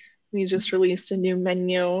 And we just released a new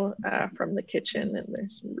menu from the kitchen, and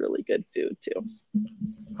there's some really good food too.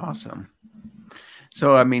 Awesome.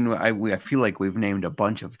 So, I mean, I feel like we've named a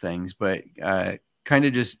bunch of things, but kind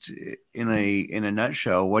of just in a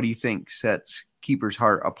nutshell, what do you think sets Keeper's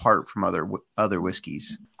Heart apart from other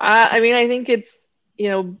whiskeys? I mean, I think it's,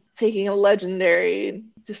 taking a legendary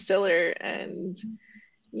distiller and,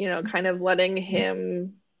 kind of letting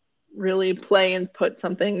him really play and put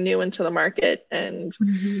something new into the market, and,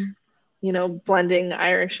 blending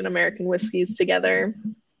Irish and American whiskeys together,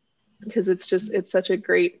 because it's such a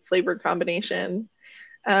great flavor combination.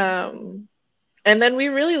 And then we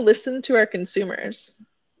really listened to our consumers.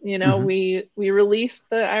 We released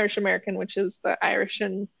the Irish American, which is the Irish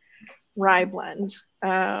and rye blend.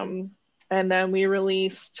 And then we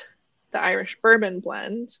released the Irish bourbon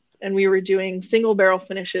blend, and we were doing single barrel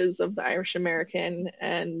finishes of the Irish American,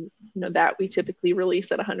 and that we typically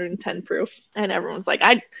release at 110 proof. And everyone's like,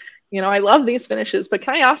 I love these finishes, but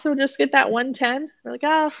can I also just get that 110? We're like,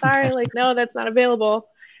 oh, sorry, no, that's not available.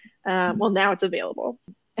 Well, now it's available.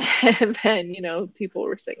 And then, people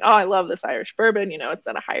were saying, oh, I love this Irish bourbon. It's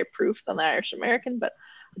at a higher proof than the Irish American, but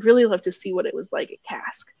I'd really love to see what it was like at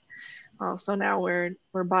cask. So now we're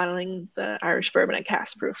bottling the Irish bourbon at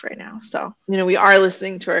cask proof right now. So, we are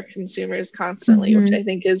listening to our consumers constantly, which I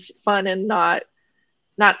think is fun, and not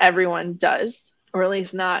everyone does, or at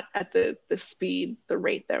least not at the speed, the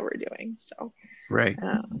rate that we're doing. So, right.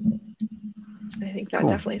 I think that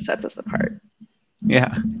definitely sets us apart.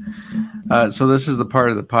 Yeah. So this is the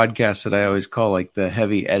part of the podcast that I always call like the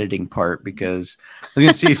heavy editing part, because I was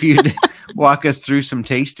going to see if you'd walk us through some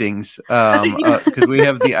tastings, because we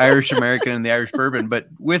have the Irish American and the Irish bourbon, but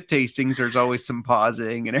with tastings, there's always some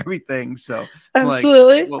pausing and everything. So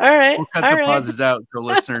absolutely. All right. We'll cut the pauses out so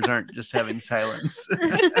listeners aren't just having silence.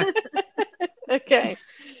 Okay.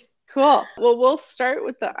 Cool. Well, we'll start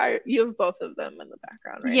with you have both of them in the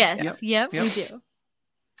background, right? Yes. Yep. We do.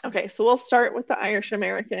 Okay, so we'll start with the Irish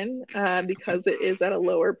American because it is at a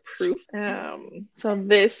lower proof. So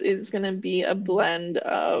this is going to be a blend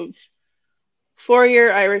of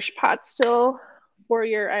 4-year Irish pot still,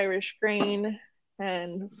 4-year Irish grain,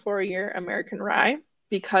 and 4-year American rye.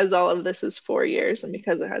 Because all of this is 4 years and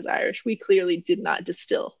because it has Irish, we clearly did not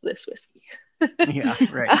distill this whiskey. Yeah,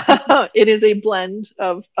 right. It is a blend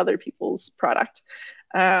of other people's product.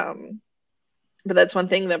 But that's one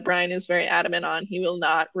thing that Brian is very adamant on. He will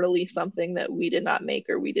not release something that we did not make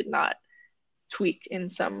or we did not tweak in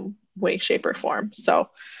some way, shape, or form. So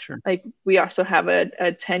we also have a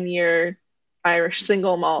 10-year Irish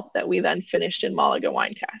single malt that we then finished in Malaga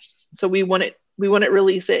wine casks. So we wouldn't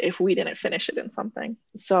release it if we didn't finish it in something.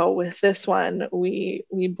 So with this one, we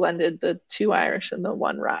blended the 2 Irish and the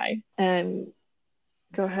 1 rye. And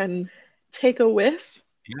go ahead and take a whiff.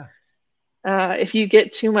 Yeah. If you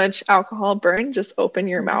get too much alcohol burn, just open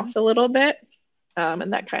your mouth a little bit.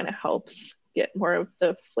 And that kind of helps get more of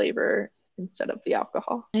the flavor instead of the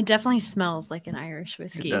alcohol. It definitely smells like an Irish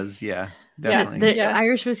whiskey. It does, yeah. Definitely. Yeah, the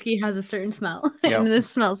Irish whiskey has a certain smell, and this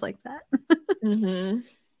smells like that. Mm-hmm.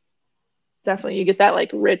 Definitely. You get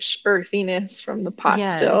that rich earthiness from the pot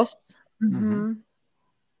still. Mm-hmm.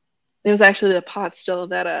 It was actually the pot still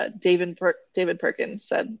that David Perkins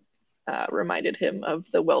said reminded him of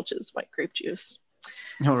the Welch's white grape juice.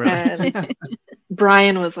 Oh, really? And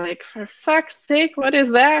Brian was like, for fuck's sake, what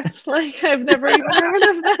is that? I've never even heard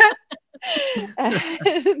of that.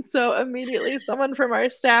 And so immediately someone from our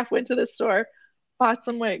staff went to the store, bought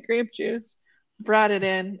some white grape juice, brought it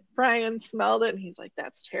in. Brian smelled it and he's like,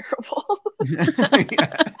 that's terrible.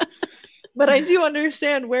 But I do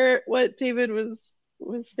understand what David was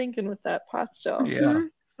thinking with that pot still. Yeah.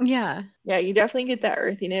 Yeah. Yeah, you definitely get that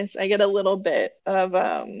earthiness. I get a little bit of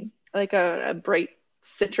a bright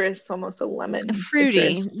citrus, almost a lemon.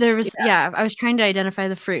 Fruity. Citrus. There was I was trying to identify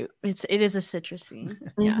the fruit. It is a citrusy.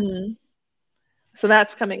 Yeah. Mm-hmm. So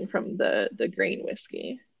that's coming from the grain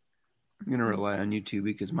whiskey. I'm gonna rely on you two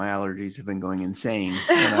because my allergies have been going insane.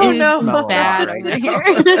 Oh no, bad right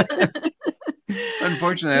over now. here.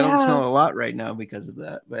 Unfortunately, I don't smell a lot right now because of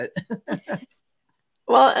that. But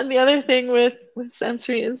well, and the other thing with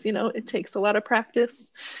sensory is, it takes a lot of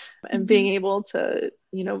practice and being able to,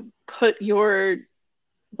 put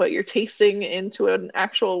what you're tasting into an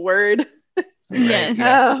actual word. Yes.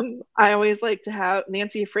 I always like to have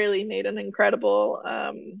Nancy Fraley made an incredible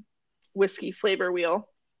whiskey flavor wheel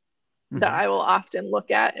that I will often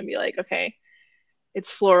look at and be like, okay,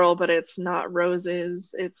 it's floral, but it's not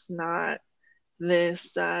roses. It's not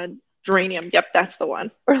this geranium. Yep, that's the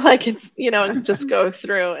one. Or it's, just go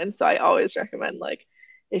through. And so I always recommend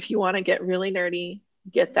if you want to get really nerdy,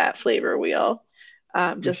 get that flavor wheel.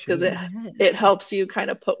 Just because it Yes. helps you kind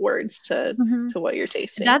of put words to Mhm. to what you're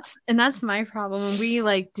tasting. That's my problem. When we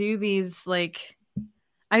like do these, like,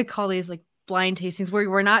 I call these like blind tastings, where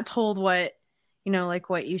we're not told what, like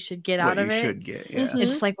what you should get out What of you it. should get, yeah. Mhm.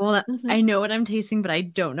 It's like, well, Mhm. I know what I'm tasting, but I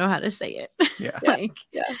don't know how to say it. Yeah. Like,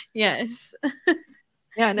 Yeah. yes.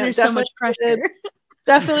 Yeah, no, There's so much pressure.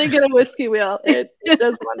 Definitely get a whiskey wheel. It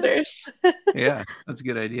does wonders. Yeah, that's a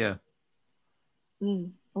good idea.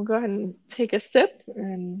 We'll go ahead and take a sip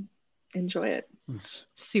and enjoy it. It's,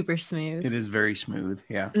 Super smooth. it is very smooth.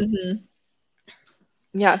 Yeah.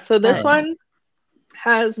 Yeah, so this But- one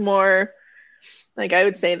has more, like, I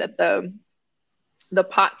would say that the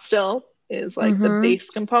pot still is like the Mhm. base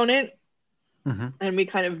component, Mhm. and we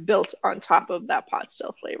kind of built on top of that pot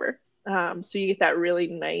still flavor. So you get that really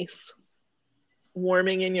nice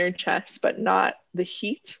warming in your chest, but not the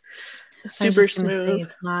heat. I was Super just gonna say, smooth.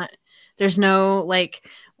 it's not. There's no, like,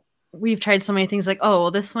 we've tried so many things, like, oh,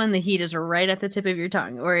 well, this one, the heat is right at the tip of your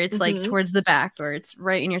tongue, or it's like Mhm. towards the back, or it's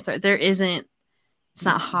right in your throat. There isn't. It's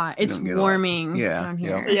not hot. You It's don't get a lot. warming Yeah, down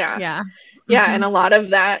yeah. here. Yeah. Yeah. Yeah, Mhm. and a lot of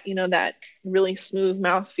that, that really smooth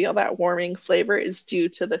mouthfeel, that warming flavor is due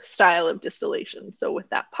to the style of distillation. So with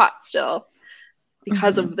that pot still,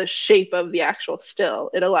 because of the shape of the actual still,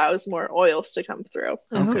 it allows more oils to come through.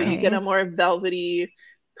 And so you Okay. get a more velvety,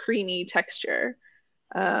 creamy texture.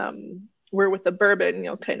 Where with the bourbon,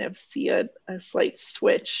 you'll kind of see a slight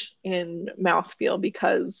switch in mouthfeel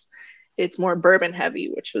because it's more bourbon heavy,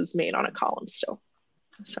 which was made on a column still.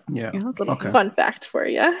 So Yeah. Okay. Okay. fun fact for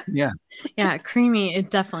you. Yeah. Yeah, creamy. It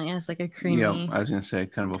definitely has like a creamy. Yeah. I was gonna say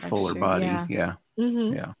kind of a fuller texture, body. yeah. Yeah.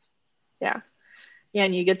 Mhm. Yeah. Yeah,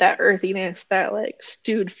 and you get that earthiness, that like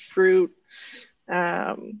stewed fruit,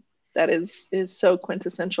 that is so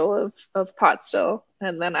quintessential of pot still.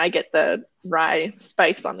 And then I get the rye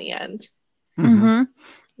spice on the end. Mhm.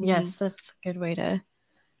 Mm-hmm. Yes, that's a good way to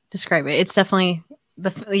describe it. It's definitely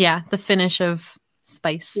the finish of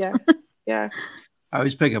spice. Yeah, yeah, I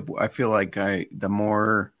always pick up. I feel like the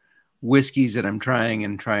more whiskeys that I'm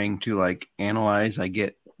trying to like analyze, I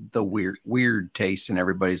get the weird taste, and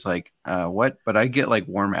everybody's like, "What?" But I get like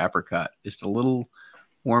warm apricot, just a little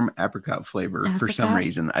warm apricot flavor for some Apricot?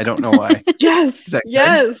 reason. I don't know why. yes, Is that good?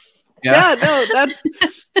 yes, Yeah. yeah. No, that's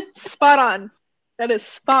spot on. That is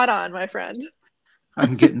spot on, my friend.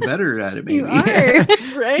 I'm getting better at it. Maybe. You are.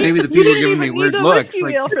 Right? Maybe the You people are didn't giving me even weird need the looks. whiskey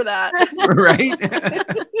Like, wheel for that.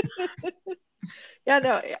 right? Yeah,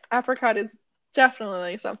 no, apricot is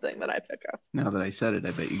definitely something that I pick up. Now that I said it,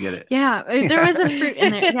 I bet you get it. Yeah, there was a fruit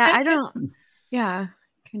in there. Yeah, I don't. Yeah,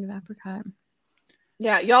 kind of apricot.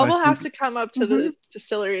 Yeah, y'all I will have think- to come up to the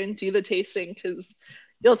distillery and do the tasting, because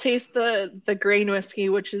you'll taste the grain whiskey,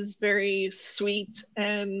 which is very sweet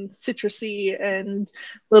and citrusy and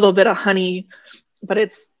a little bit of honey, but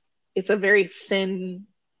it's a very thin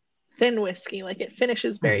whiskey. Like, it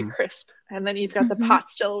finishes very crisp. And then you've got the pot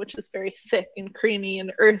still, which is very thick and creamy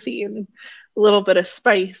and earthy and a little bit of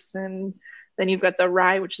spice. And then you've got the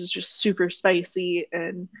rye, which is just super spicy.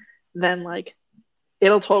 And then, like,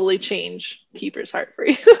 it'll totally change Keeper's heart for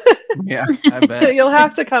you. Yeah, I bet. You'll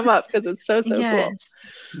have to come up because it's so cool. Yes,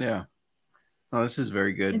 Yeah. Oh, this is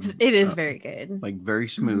very good. it is very good. Like very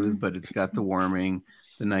smooth, but it's got the warming,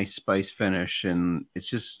 the nice spice finish, and it's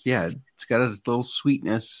just it's got a little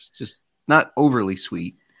sweetness, just not overly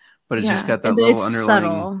sweet, but it's just got that little it's underlying.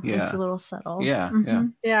 subtle. Yeah. It's a little subtle. Yeah,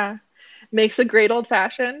 Mhm. Yeah. Makes a great old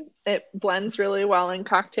fashioned. It blends really well in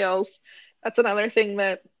cocktails. That's another thing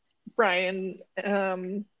that Brian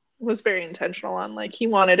was very intentional on. Like, he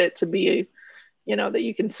wanted it to be, that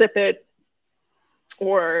you can sip it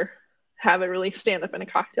or have it really stand up in a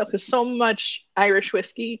cocktail, because so much Irish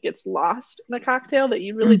whiskey gets lost in a cocktail that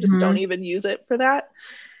you really just don't even use it for that.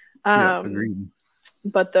 Agreed.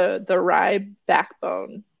 But the rye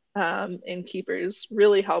backbone in Keepers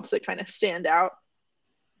really helps it kind of stand out.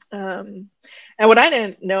 And what I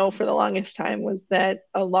didn't know for the longest time was that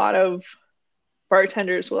a lot of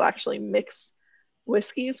bartenders will actually mix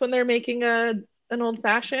whiskeys when they're making an old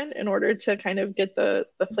fashioned in order to kind of get the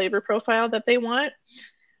flavor profile that they want.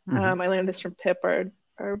 I learned this from Pip,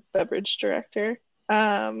 our beverage director.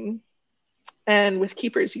 And with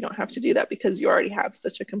Keepers, you don't have to do that because you already have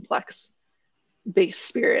such a complex base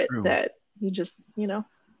spirit that you just,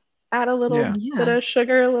 add a little bit of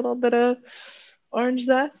sugar, a little bit of orange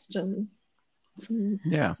zest, and some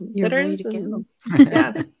You're ready bitters, to and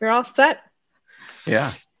go. you're all set.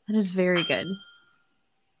 Yeah. That is very good.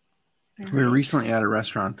 We were recently at a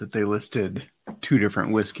restaurant that they listed two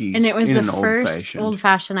different whiskeys, And it was in the an first old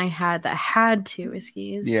fashioned I had that had two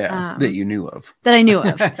whiskeys. Yeah, that you knew of. That I knew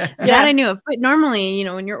of. That I knew of. But normally, you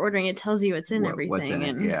know, when you're ordering, it tells you what's in everything. What's in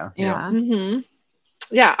it? And, Yeah. Mm-hmm.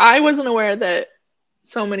 Yeah, I wasn't aware that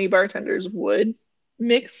so many bartenders would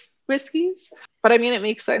mix whiskeys. But I mean, it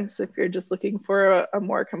makes sense if you're just looking for a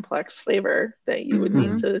more complex flavor that you would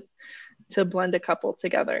need to blend a couple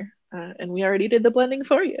together. And we already did the blending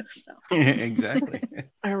for you. So Exactly.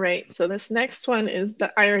 All right. So this next one is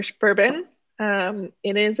the Irish bourbon.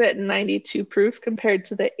 It is at 92 proof compared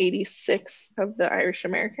to the 86 of the Irish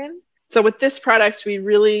American. So with this product, we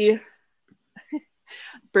really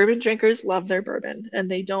bourbon drinkers love their bourbon, and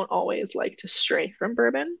they don't always like to stray from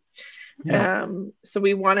bourbon. Yeah. So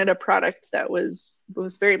we wanted a product that was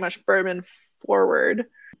very much bourbon forward,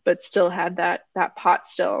 but still had that pot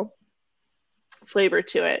still flavor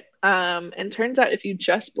to it. And turns out if you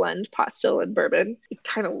just blend pot still and bourbon, it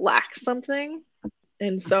kind of lacks something.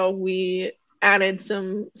 And so we added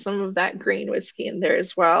some of that grain whiskey in there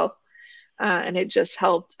as well. And it just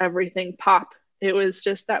helped everything pop. It was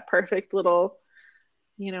just that perfect little,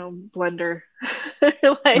 blender,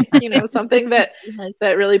 like, something that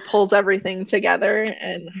really pulls everything together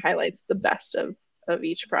and highlights the best of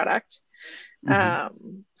each product.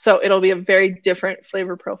 So it'll be a very different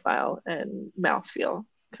flavor profile and mouthfeel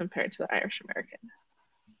compared to the Irish American.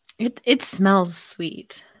 It smells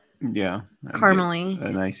sweet. Yeah. Caramely.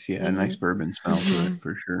 A nice bourbon smell to it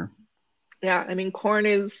for sure. Yeah, I mean, corn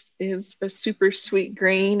is a super sweet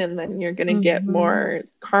grain, and then you're going to get more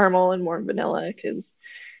caramel and more vanilla because,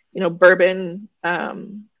 bourbon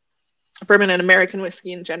and American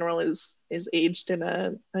whiskey in general is aged in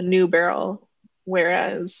a new barrel,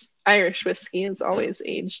 whereas Irish whiskey is always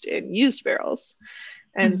aged in used barrels.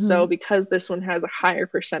 And so because this one has a higher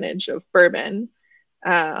percentage of bourbon,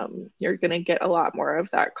 you're going to get a lot more of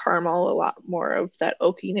that caramel, a lot more of that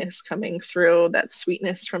oakiness coming through, that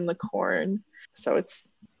sweetness from the corn. So it's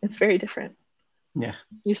very different. Yeah.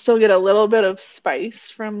 You still get a little bit of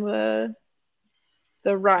spice from the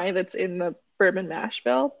rye that's in the bourbon mash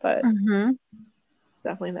bill, but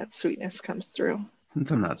definitely that sweetness comes through. Since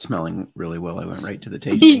I'm not smelling really well, I went right to the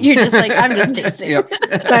tasting. You're just like, I'm just tasting. Yep.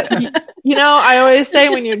 But, I always say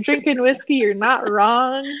when you're drinking whiskey, you're not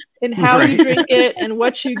wrong in how you drink it and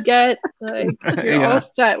what you get. Like, you're all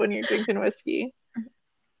set when you're drinking whiskey.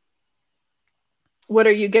 What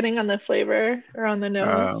are you getting on the flavor or on the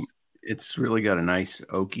nose? It's really got a nice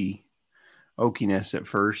oakiness at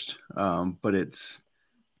first, but it's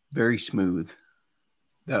very smooth.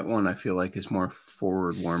 That one I feel like is more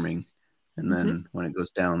forward warming. And then when it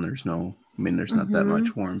goes down, there's not that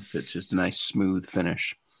much warmth. It's just a nice smooth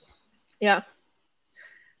finish. Yeah.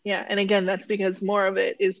 Yeah. And again, that's because more of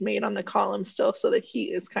it is made on the column still. So the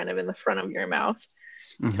heat is kind of in the front of your mouth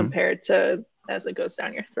compared to as it goes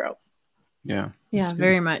down your throat. Yeah. Yeah,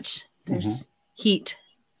 very much. There's heat.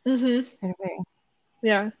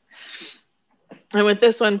 Yeah. And with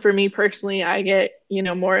this one, for me personally, I get,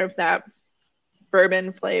 more of that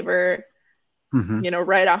bourbon flavor,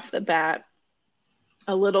 right off the bat,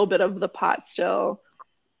 a little bit of the pot still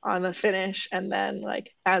on the finish. And then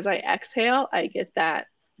like, as I exhale, I get that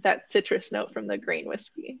citrus note from the grain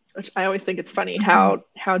whiskey, which I always think it's funny how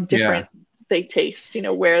different they taste,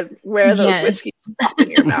 where those whiskeys pop in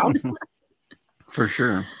your mouth. For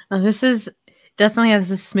sure. Well, this is definitely has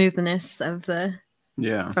the smoothness of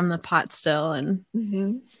from the pot still. And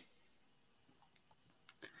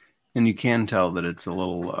and you can tell that it's a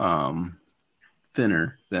little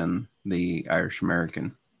thinner than the Irish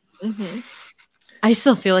American. I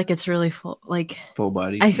still feel like it's really full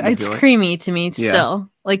body. It's creamy to me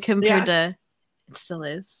still, like compared to it still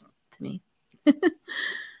is to me.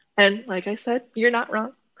 And like I said, you're not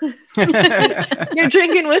wrong. You're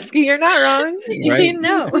drinking whiskey, you're not wrong.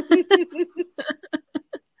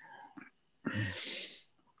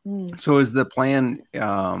 Right. So is the plan,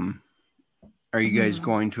 are you guys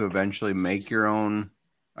going to eventually make your own?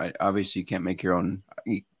 Obviously you can't make your own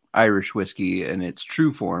Irish whiskey in its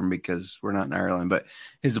true form because we're not in Ireland, but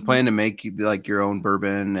is the plan to make like your own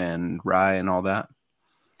bourbon and rye and all that?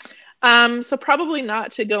 So probably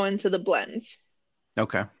not to go into the blends.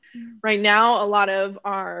 Okay. Right now, a lot of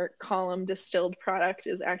our column distilled product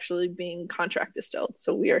is actually being contract distilled.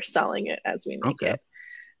 So we are selling it as we make it.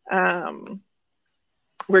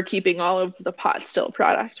 We're keeping all of the pot still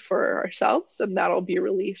product for ourselves, and that'll be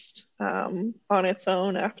released on its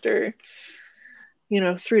own after,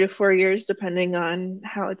 3 to 4 years, depending on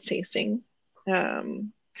how it's tasting.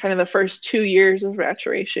 Kind of the first 2 years of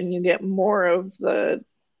maturation, you get more of the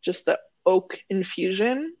oak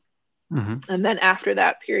infusion. And then after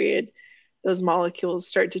that period, those molecules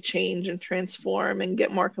start to change and transform and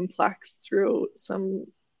get more complex through some,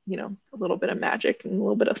 a little bit of magic and a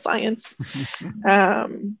little bit of science.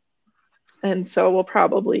 And so we'll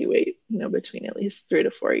probably wait, between at least 3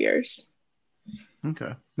 to 4 years.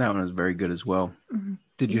 Okay. That one is very good as well. Mm-hmm.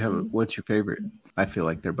 Did you have what's your favorite? I feel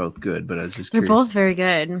like they're both good, but I was just They're curious. both very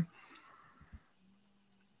good.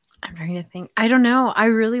 I'm trying to think. I don't know. I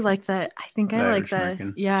really like that. I think I like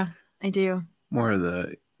that. Yeah, I do.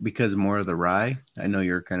 Because more of the rye. I know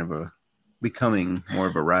you're kind of becoming more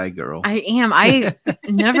of a rye girl. I am. I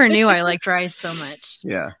never knew I liked rye so much.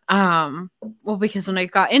 Yeah. Well, because when I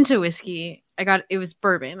got into whiskey, it was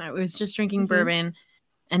bourbon. I was just drinking bourbon,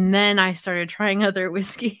 and then I started trying other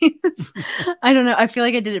whiskeys. I don't know. I feel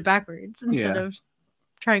like I did it backwards instead of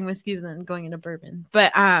trying whiskeys and then going into bourbon.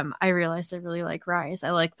 But I realized I really like rye.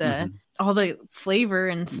 I like all the flavor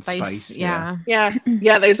and spice. Yeah.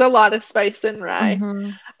 There's a lot of spice in rye.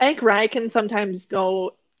 I think rye can sometimes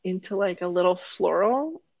go into like a little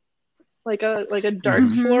floral, like a dark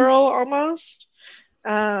floral almost.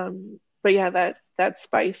 But yeah, that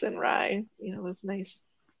spice in rye, those nice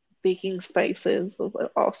baking spices,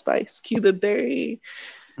 allspice, Cuba berry,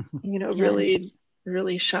 really,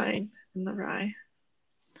 really shine in the rye.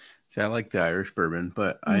 See, I like the Irish bourbon,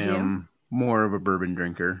 but I am more of a bourbon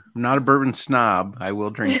drinker. I'm not a bourbon snob. I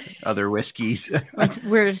will drink other whiskeys.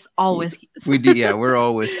 We're just all whiskeys. We do, yeah, we're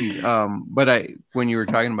all whiskeys. But when you were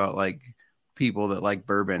talking about like people that like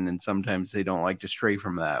bourbon and sometimes they don't like to stray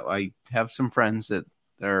from that, I have some friends that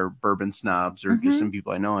are bourbon snobs or just some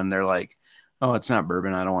people I know, and they're like, "Oh, it's not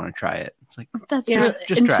bourbon. I don't want to try it." It's like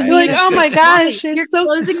just try it. You're like, "Oh my gosh, you're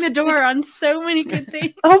closing the door on so many good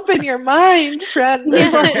things." Open your mind, friend.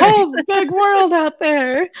 There's a whole big world out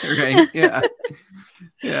there. Right? Yeah.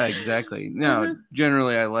 Yeah, exactly. Now,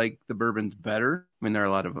 generally, I like the bourbons better. I mean, there are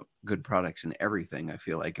a lot of good products in everything. I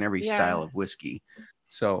feel like in every style of whiskey.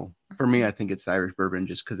 So for me, I think it's Irish bourbon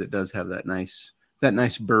just because it does have that nice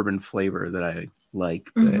bourbon flavor that I like.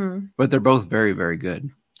 But they're both very, very good.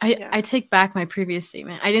 I take back my previous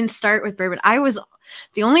statement. I didn't start with bourbon.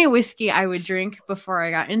 The only whiskey I would drink before I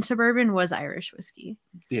got into bourbon was Irish whiskey.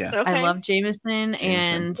 Yeah. Okay. I love Jameson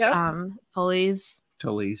and Tully's.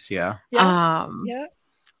 Tully's, yeah.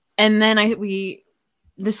 And then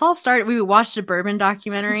this all started, we watched a bourbon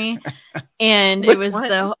documentary and it was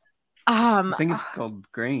one? I think it's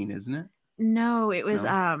called Grain, isn't it? No, it was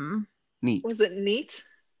Neat. Was it Neat?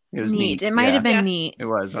 It was Neat. It might have been Neat. It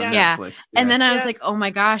was on Netflix. Yeah. And then I was like, oh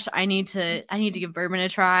my gosh, I need to give bourbon a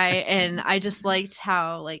try. And I just liked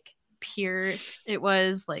how like pure it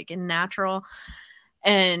was, like and natural.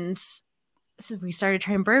 And so we started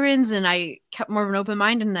trying bourbons and I kept more of an open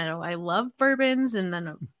mind and I love bourbons. And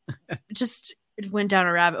then just it went down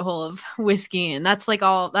a rabbit hole of whiskey. And that's my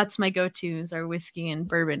go-tos are whiskey and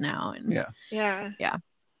bourbon now. And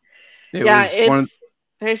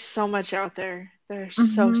there's so much out there.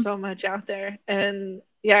 There's so much out there. And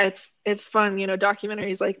it's fun,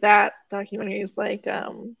 documentaries like that. Documentaries like I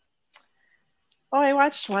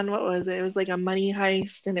watched one, what was it? It was like a money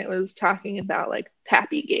heist and it was talking about like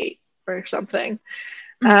Pappygate or something.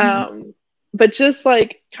 But just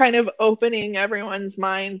like kind of opening everyone's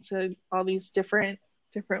mind to all these different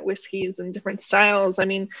whiskeys and different styles. I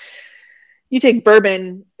mean, you take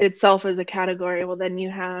bourbon itself as a category, well, then you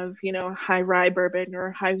have, high rye bourbon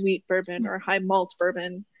or high wheat bourbon or high malt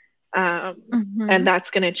bourbon. And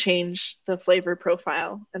that's going to change the flavor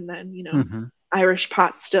profile. And then, Irish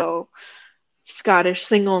pot still, Scottish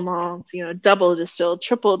single malts, double distilled,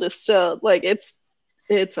 triple distilled. Like it's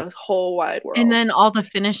a whole wide world. And then all the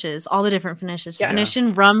finishes, all the different finishes, finished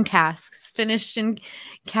in rum casks, finished in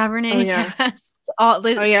Cabernet casks.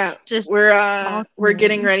 We're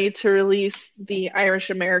getting ready to release the Irish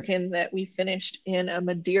American that we finished in a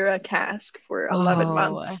Madeira cask for 11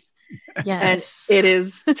 months. Yes. And it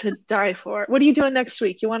is to die for. What are you doing next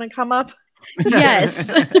week? You want to come up? Yes.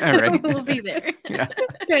 All right. We'll be there. Yeah.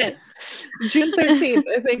 Okay. June 13th,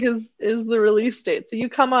 I think, is the release date. So you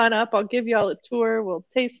come on up. I'll give you all a tour. We'll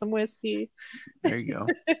taste some whiskey. There you go.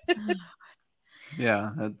 Yeah,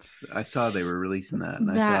 I saw they were releasing that,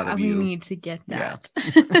 and I thought of you. We need to get that.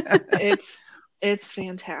 Yeah. It's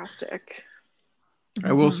fantastic.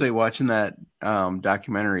 I will say, watching that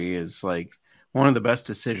documentary is like one of the best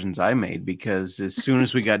decisions I made, because as soon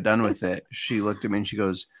as we got done with it, she looked at me and she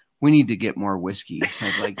goes, "We need to get more whiskey." I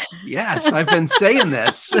was like, "Yes, I've been saying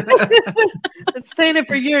this." Been saying it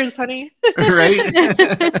for years, honey. Right?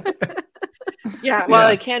 Yeah. Well,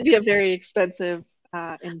 it can be a very expensive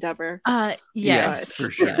endeavor. Yes,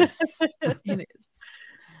 for sure. Yes. It is.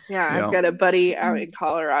 Yeah, I've got a buddy out in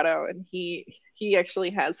Colorado, and he actually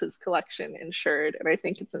has his collection insured, and I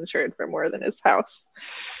think it's insured for more than his house.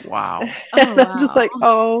 Wow. I'm just like,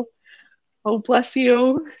 oh, bless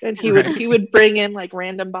you. And he would bring in like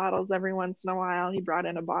random bottles every once in a while. He brought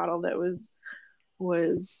in a bottle that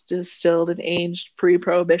was distilled and aged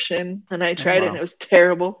pre-prohibition, and I tried it, and it was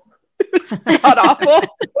terrible. It was god awful.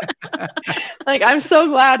 Like, I'm so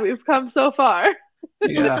glad we've come so far.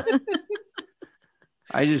 Yeah.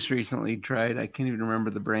 I just recently tried, I can't even remember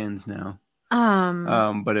the brands now.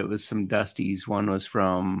 But it was some Dusties. One was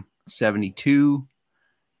from 72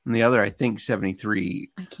 and the other, I think,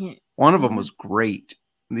 73. One of them was great.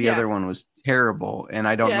 The other one was terrible. And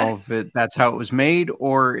I don't know if that's how it was made,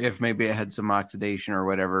 or if maybe it had some oxidation or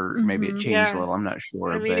whatever. Maybe it changed a little. I'm not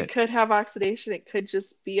sure. I mean, it could have oxidation. It could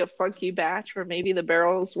just be a funky batch where maybe the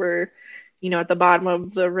barrels were, at the bottom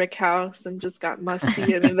of the rick house and just got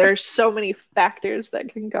musty. I mean, there's so many factors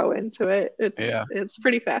that can go into it. It's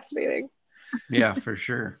pretty fascinating. Yeah, for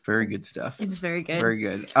sure. Very good stuff. It's very good. Very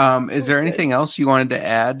good. Is there anything else you wanted to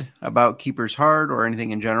add about Keeper's Heart or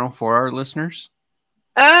anything in general for our listeners?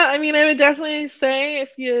 I mean, I would definitely say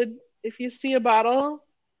if you see a bottle,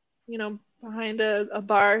 behind a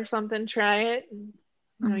bar or something, try it.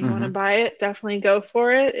 You want to buy it, definitely go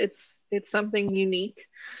for it. It's something unique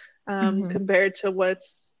compared to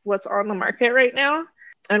what's on the market right now.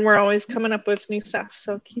 And we're always coming up with new stuff.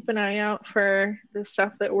 So keep an eye out for the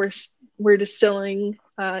stuff that we're distilling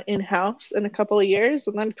in-house in a couple of years,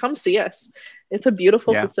 and then come see us. It's a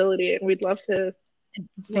beautiful facility, and we'd love to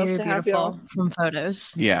have you all. From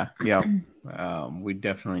photos. Yeah. We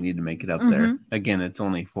definitely need to make it up there. Again, it's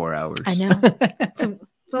only 4 hours. I know.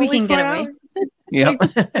 So we can get away. Yep.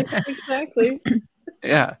 Exactly.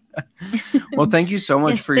 Yeah. Well, thank you so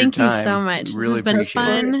much for your time. Thank you so much. Really this has been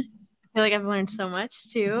fun. it. I feel like I've learned so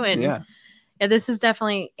much too. And this is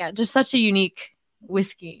definitely just such a unique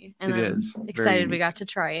whiskey. And I'm excited we got to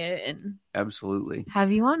try it and absolutely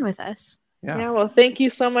have you on with us. Yeah. Well, thank you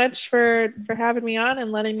so much for having me on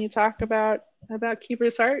and letting me talk about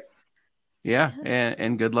Keeper's Heart. Yeah.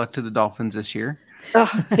 And good luck to the Dolphins this year. Oh,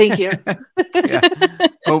 thank you.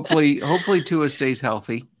 Hopefully Tua stays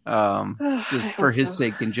healthy. Just for his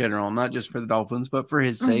sake in general, not just for the Dolphins, but for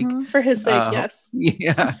his sake. For his sake, yes.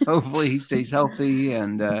 Yeah. Hopefully he stays healthy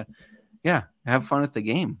and have fun at the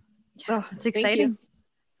game. Yeah, it's exciting.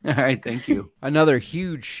 All right, thank you. Another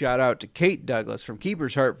huge shout out to Kate Douglas from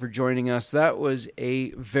Keeper's Heart for joining us. That was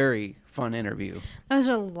a very fun interview. That was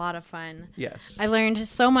a lot of fun. Yes. I learned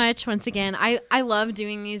so much. Once again, I love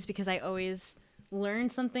doing these because I always learn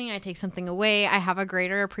something. I take something away. I have a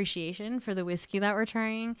greater appreciation for the whiskey that we're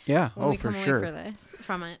trying. Yeah. When we come for away sure.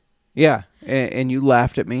 From it. Yeah, and you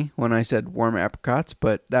laughed at me when I said warm apricots,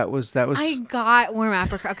 but that was. I got warm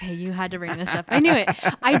apricot. Okay, you had to bring this up. I knew it.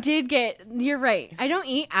 I did get. You're right. I don't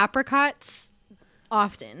eat apricots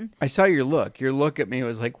often. I saw your look. Your look at me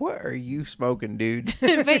was like, "What are you smoking, dude?"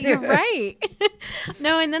 But you're right.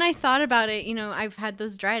 No, and then I thought about it. I've had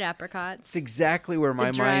those dried apricots. It's exactly where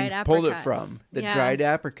my mind pulled it from. The dried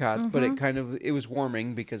apricots, but it was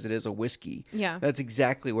warming because it is a whiskey. Yeah, that's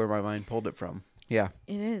exactly where my mind pulled it from. Yeah.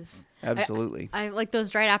 It is. Absolutely. I like those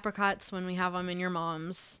dried apricots when we have them in your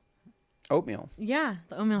mom's oatmeal. Yeah,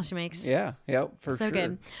 the oatmeal she makes. Yeah, for sure. So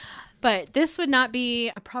good. But this would not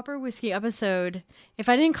be a proper whiskey episode if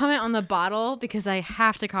I didn't comment on the bottle, because I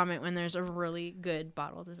have to comment when there's a really good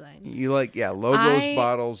bottle design. You like, logos,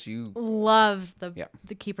 bottles. You love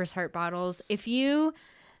the Keeper's Heart bottles.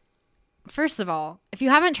 First of all, if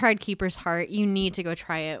you haven't tried Keeper's Heart, you need to go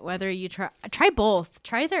try it. Whether you try both.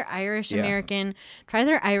 Try their Irish American, try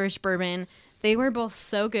their Irish bourbon. They were both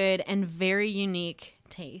so good and very unique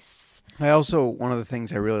tastes. One of the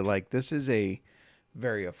things I really like, this is a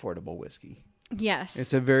very affordable whiskey. Yes.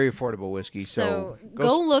 It's a very affordable whiskey. So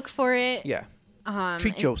go look for it. Yeah.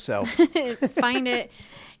 Treat yourself. Find it.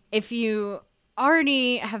 If you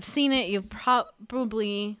already have seen it, you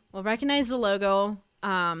probably will recognize the logo.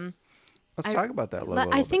 Let's talk about that logo.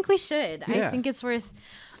 I think we should. Yeah. I think it's worth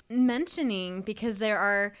mentioning because there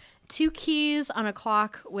are 2 keys on a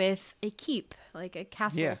clock with a keep, like a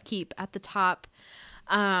castle keep at the top.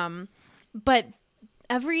 But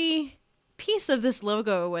every piece of this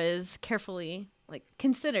logo was carefully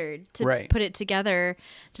considered to put it together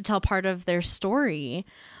to tell part of their story.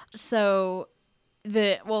 So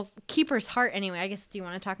Keeper's Heart anyway. I guess, do you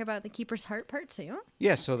want to talk about the Keeper's Heart part too?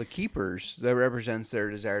 Yeah, so the Keepers, that represents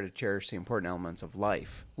their desire to cherish the important elements of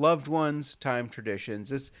life. Loved ones, time,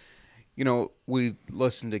 traditions. It's, we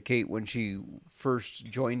listened to Kate when she first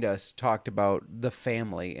joined us, talked about the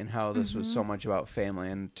family and how this was so much about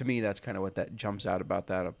family. And to me, that's kind of what that jumps out about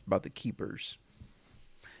the Keepers.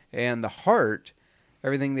 And the heart,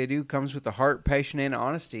 everything they do comes with the heart, passion, and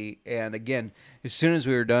honesty. And again, as soon as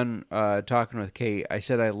we were done talking with Kate, I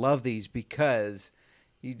said I love these because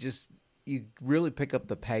you really pick up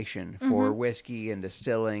the passion for whiskey and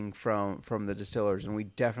distilling from the distillers, and we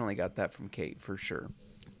definitely got that from Kate for sure.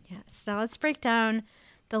 Yeah. So let's break down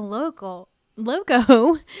the logo. The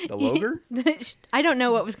logo? I don't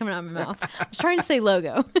know what was coming out of my mouth. I was trying to say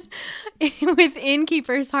logo. Within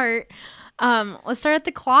Keeper's Heart. Let's start at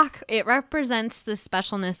the clock. It represents the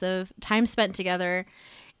specialness of time spent together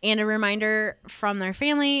and a reminder from their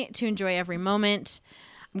family to enjoy every moment.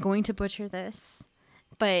 I'm going to butcher this,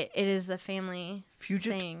 but it is a family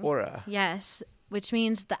Fugit saying. ora. Yes, which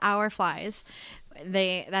means the hour flies.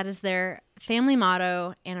 That is their family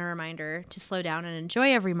motto and a reminder to slow down and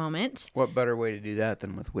enjoy every moment. What better way to do that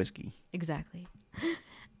than with whiskey? Exactly.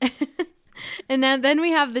 And then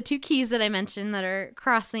we have the two keys that I mentioned that are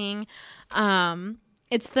crossing.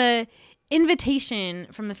 It's the invitation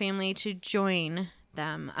from the family to join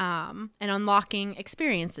them and unlocking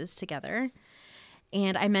experiences together.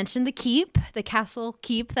 And I mentioned the keep, the castle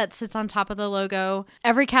keep that sits on top of the logo.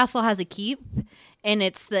 Every castle has a keep, and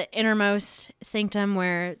it's the innermost sanctum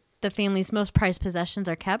where the family's most prized possessions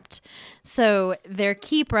are kept. So their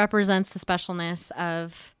keep represents the specialness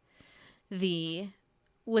of the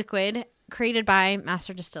liquid created by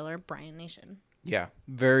master distiller Brian Nation. Yeah,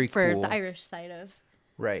 very for cool. the Irish side of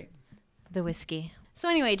the whiskey. So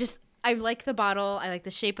anyway, I like the bottle. I like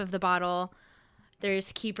the shape of the bottle.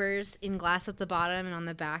 There's keepers in glass at the bottom, and on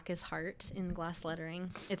the back is heart in glass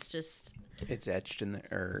lettering. It's etched in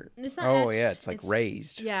there. It's not etched. Yeah, it's like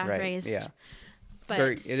raised. Yeah, right. raised. Yeah, but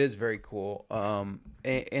it is very cool.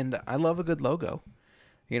 And I love a good logo.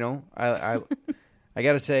 You know, I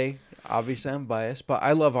gotta say, obviously I'm biased, but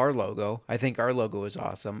I love our logo. I think our logo is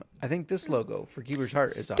awesome. I think this logo for Keeper's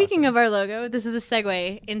Heart is awesome. Speaking of our logo, this is a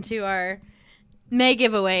segue into our May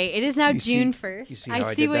giveaway. It is now June 1st.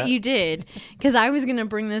 I see what you did, because I was gonna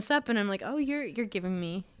bring this up, and I'm like, oh, you're giving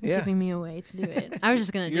me a way to do it. I was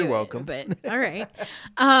just gonna do it. You're welcome. But all right.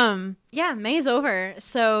 Yeah, May's over.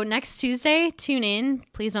 So next Tuesday, tune in.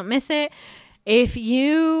 Please don't miss it. If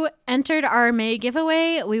you entered our May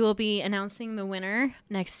giveaway, we will be announcing the winner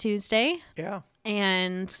next Tuesday. Yeah.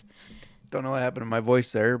 And don't know what happened to my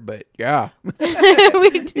voice there, but yeah.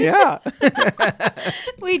 We did. Yeah.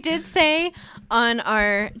 We did say on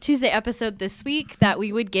our Tuesday episode this week that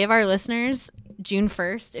we would give our listeners June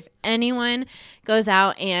 1st. If anyone goes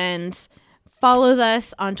out and follows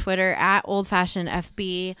us on Twitter at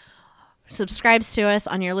oldfashionedfb, subscribes to us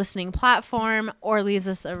on your listening platform, or leaves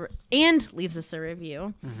us a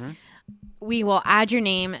review, we will add your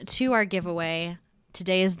name to our giveaway.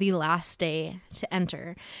 Today is the last day to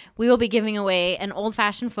enter. We will be giving away an Old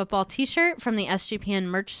Fashioned Football t-shirt from the SGPN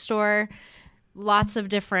merch store. Lots of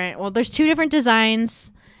there's 2 different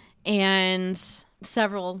designs and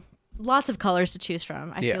lots of colors to choose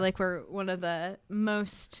from. I feel like we're one of the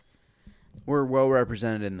most... We're well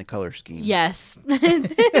represented in the color scheme. Yes,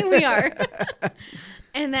 we are.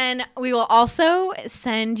 And then we will also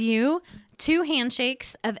send you 2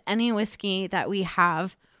 handshakes of any whiskey that we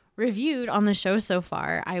have reviewed on the show so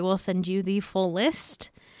far. I will send you the full list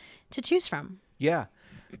to choose from. Yeah.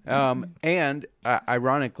 And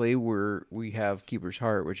ironically, we have Keeper's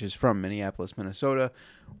Heart, which is from Minneapolis, Minnesota.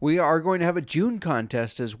 We are going to have a June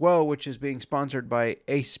contest as well, which is being sponsored by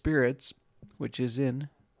Ace Spirits, which is in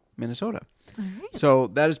Minnesota. All right. So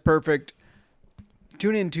that is perfect.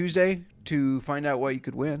 Tune in Tuesday to find out what you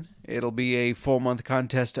could win. It'll be a full month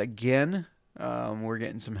contest again. We're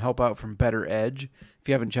getting some help out from Better Edge. If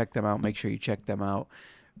you haven't checked them out, make sure you check them out.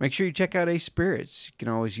 Make sure you check out Ace Spirits. You can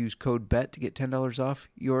always use code BET to get $10 off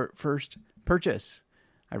your first purchase.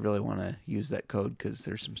 I really want to use that code because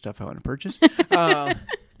there's some stuff I want to purchase.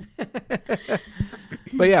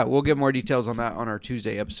 But yeah, we'll get more details on that on our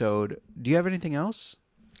Tuesday episode. Do you have anything else?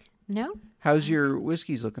 No. How's your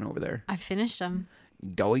whiskeys looking over there? I finished them.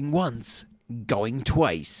 Going once, going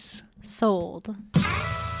twice. Sold.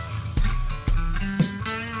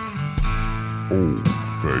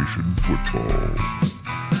 Old-fashioned football.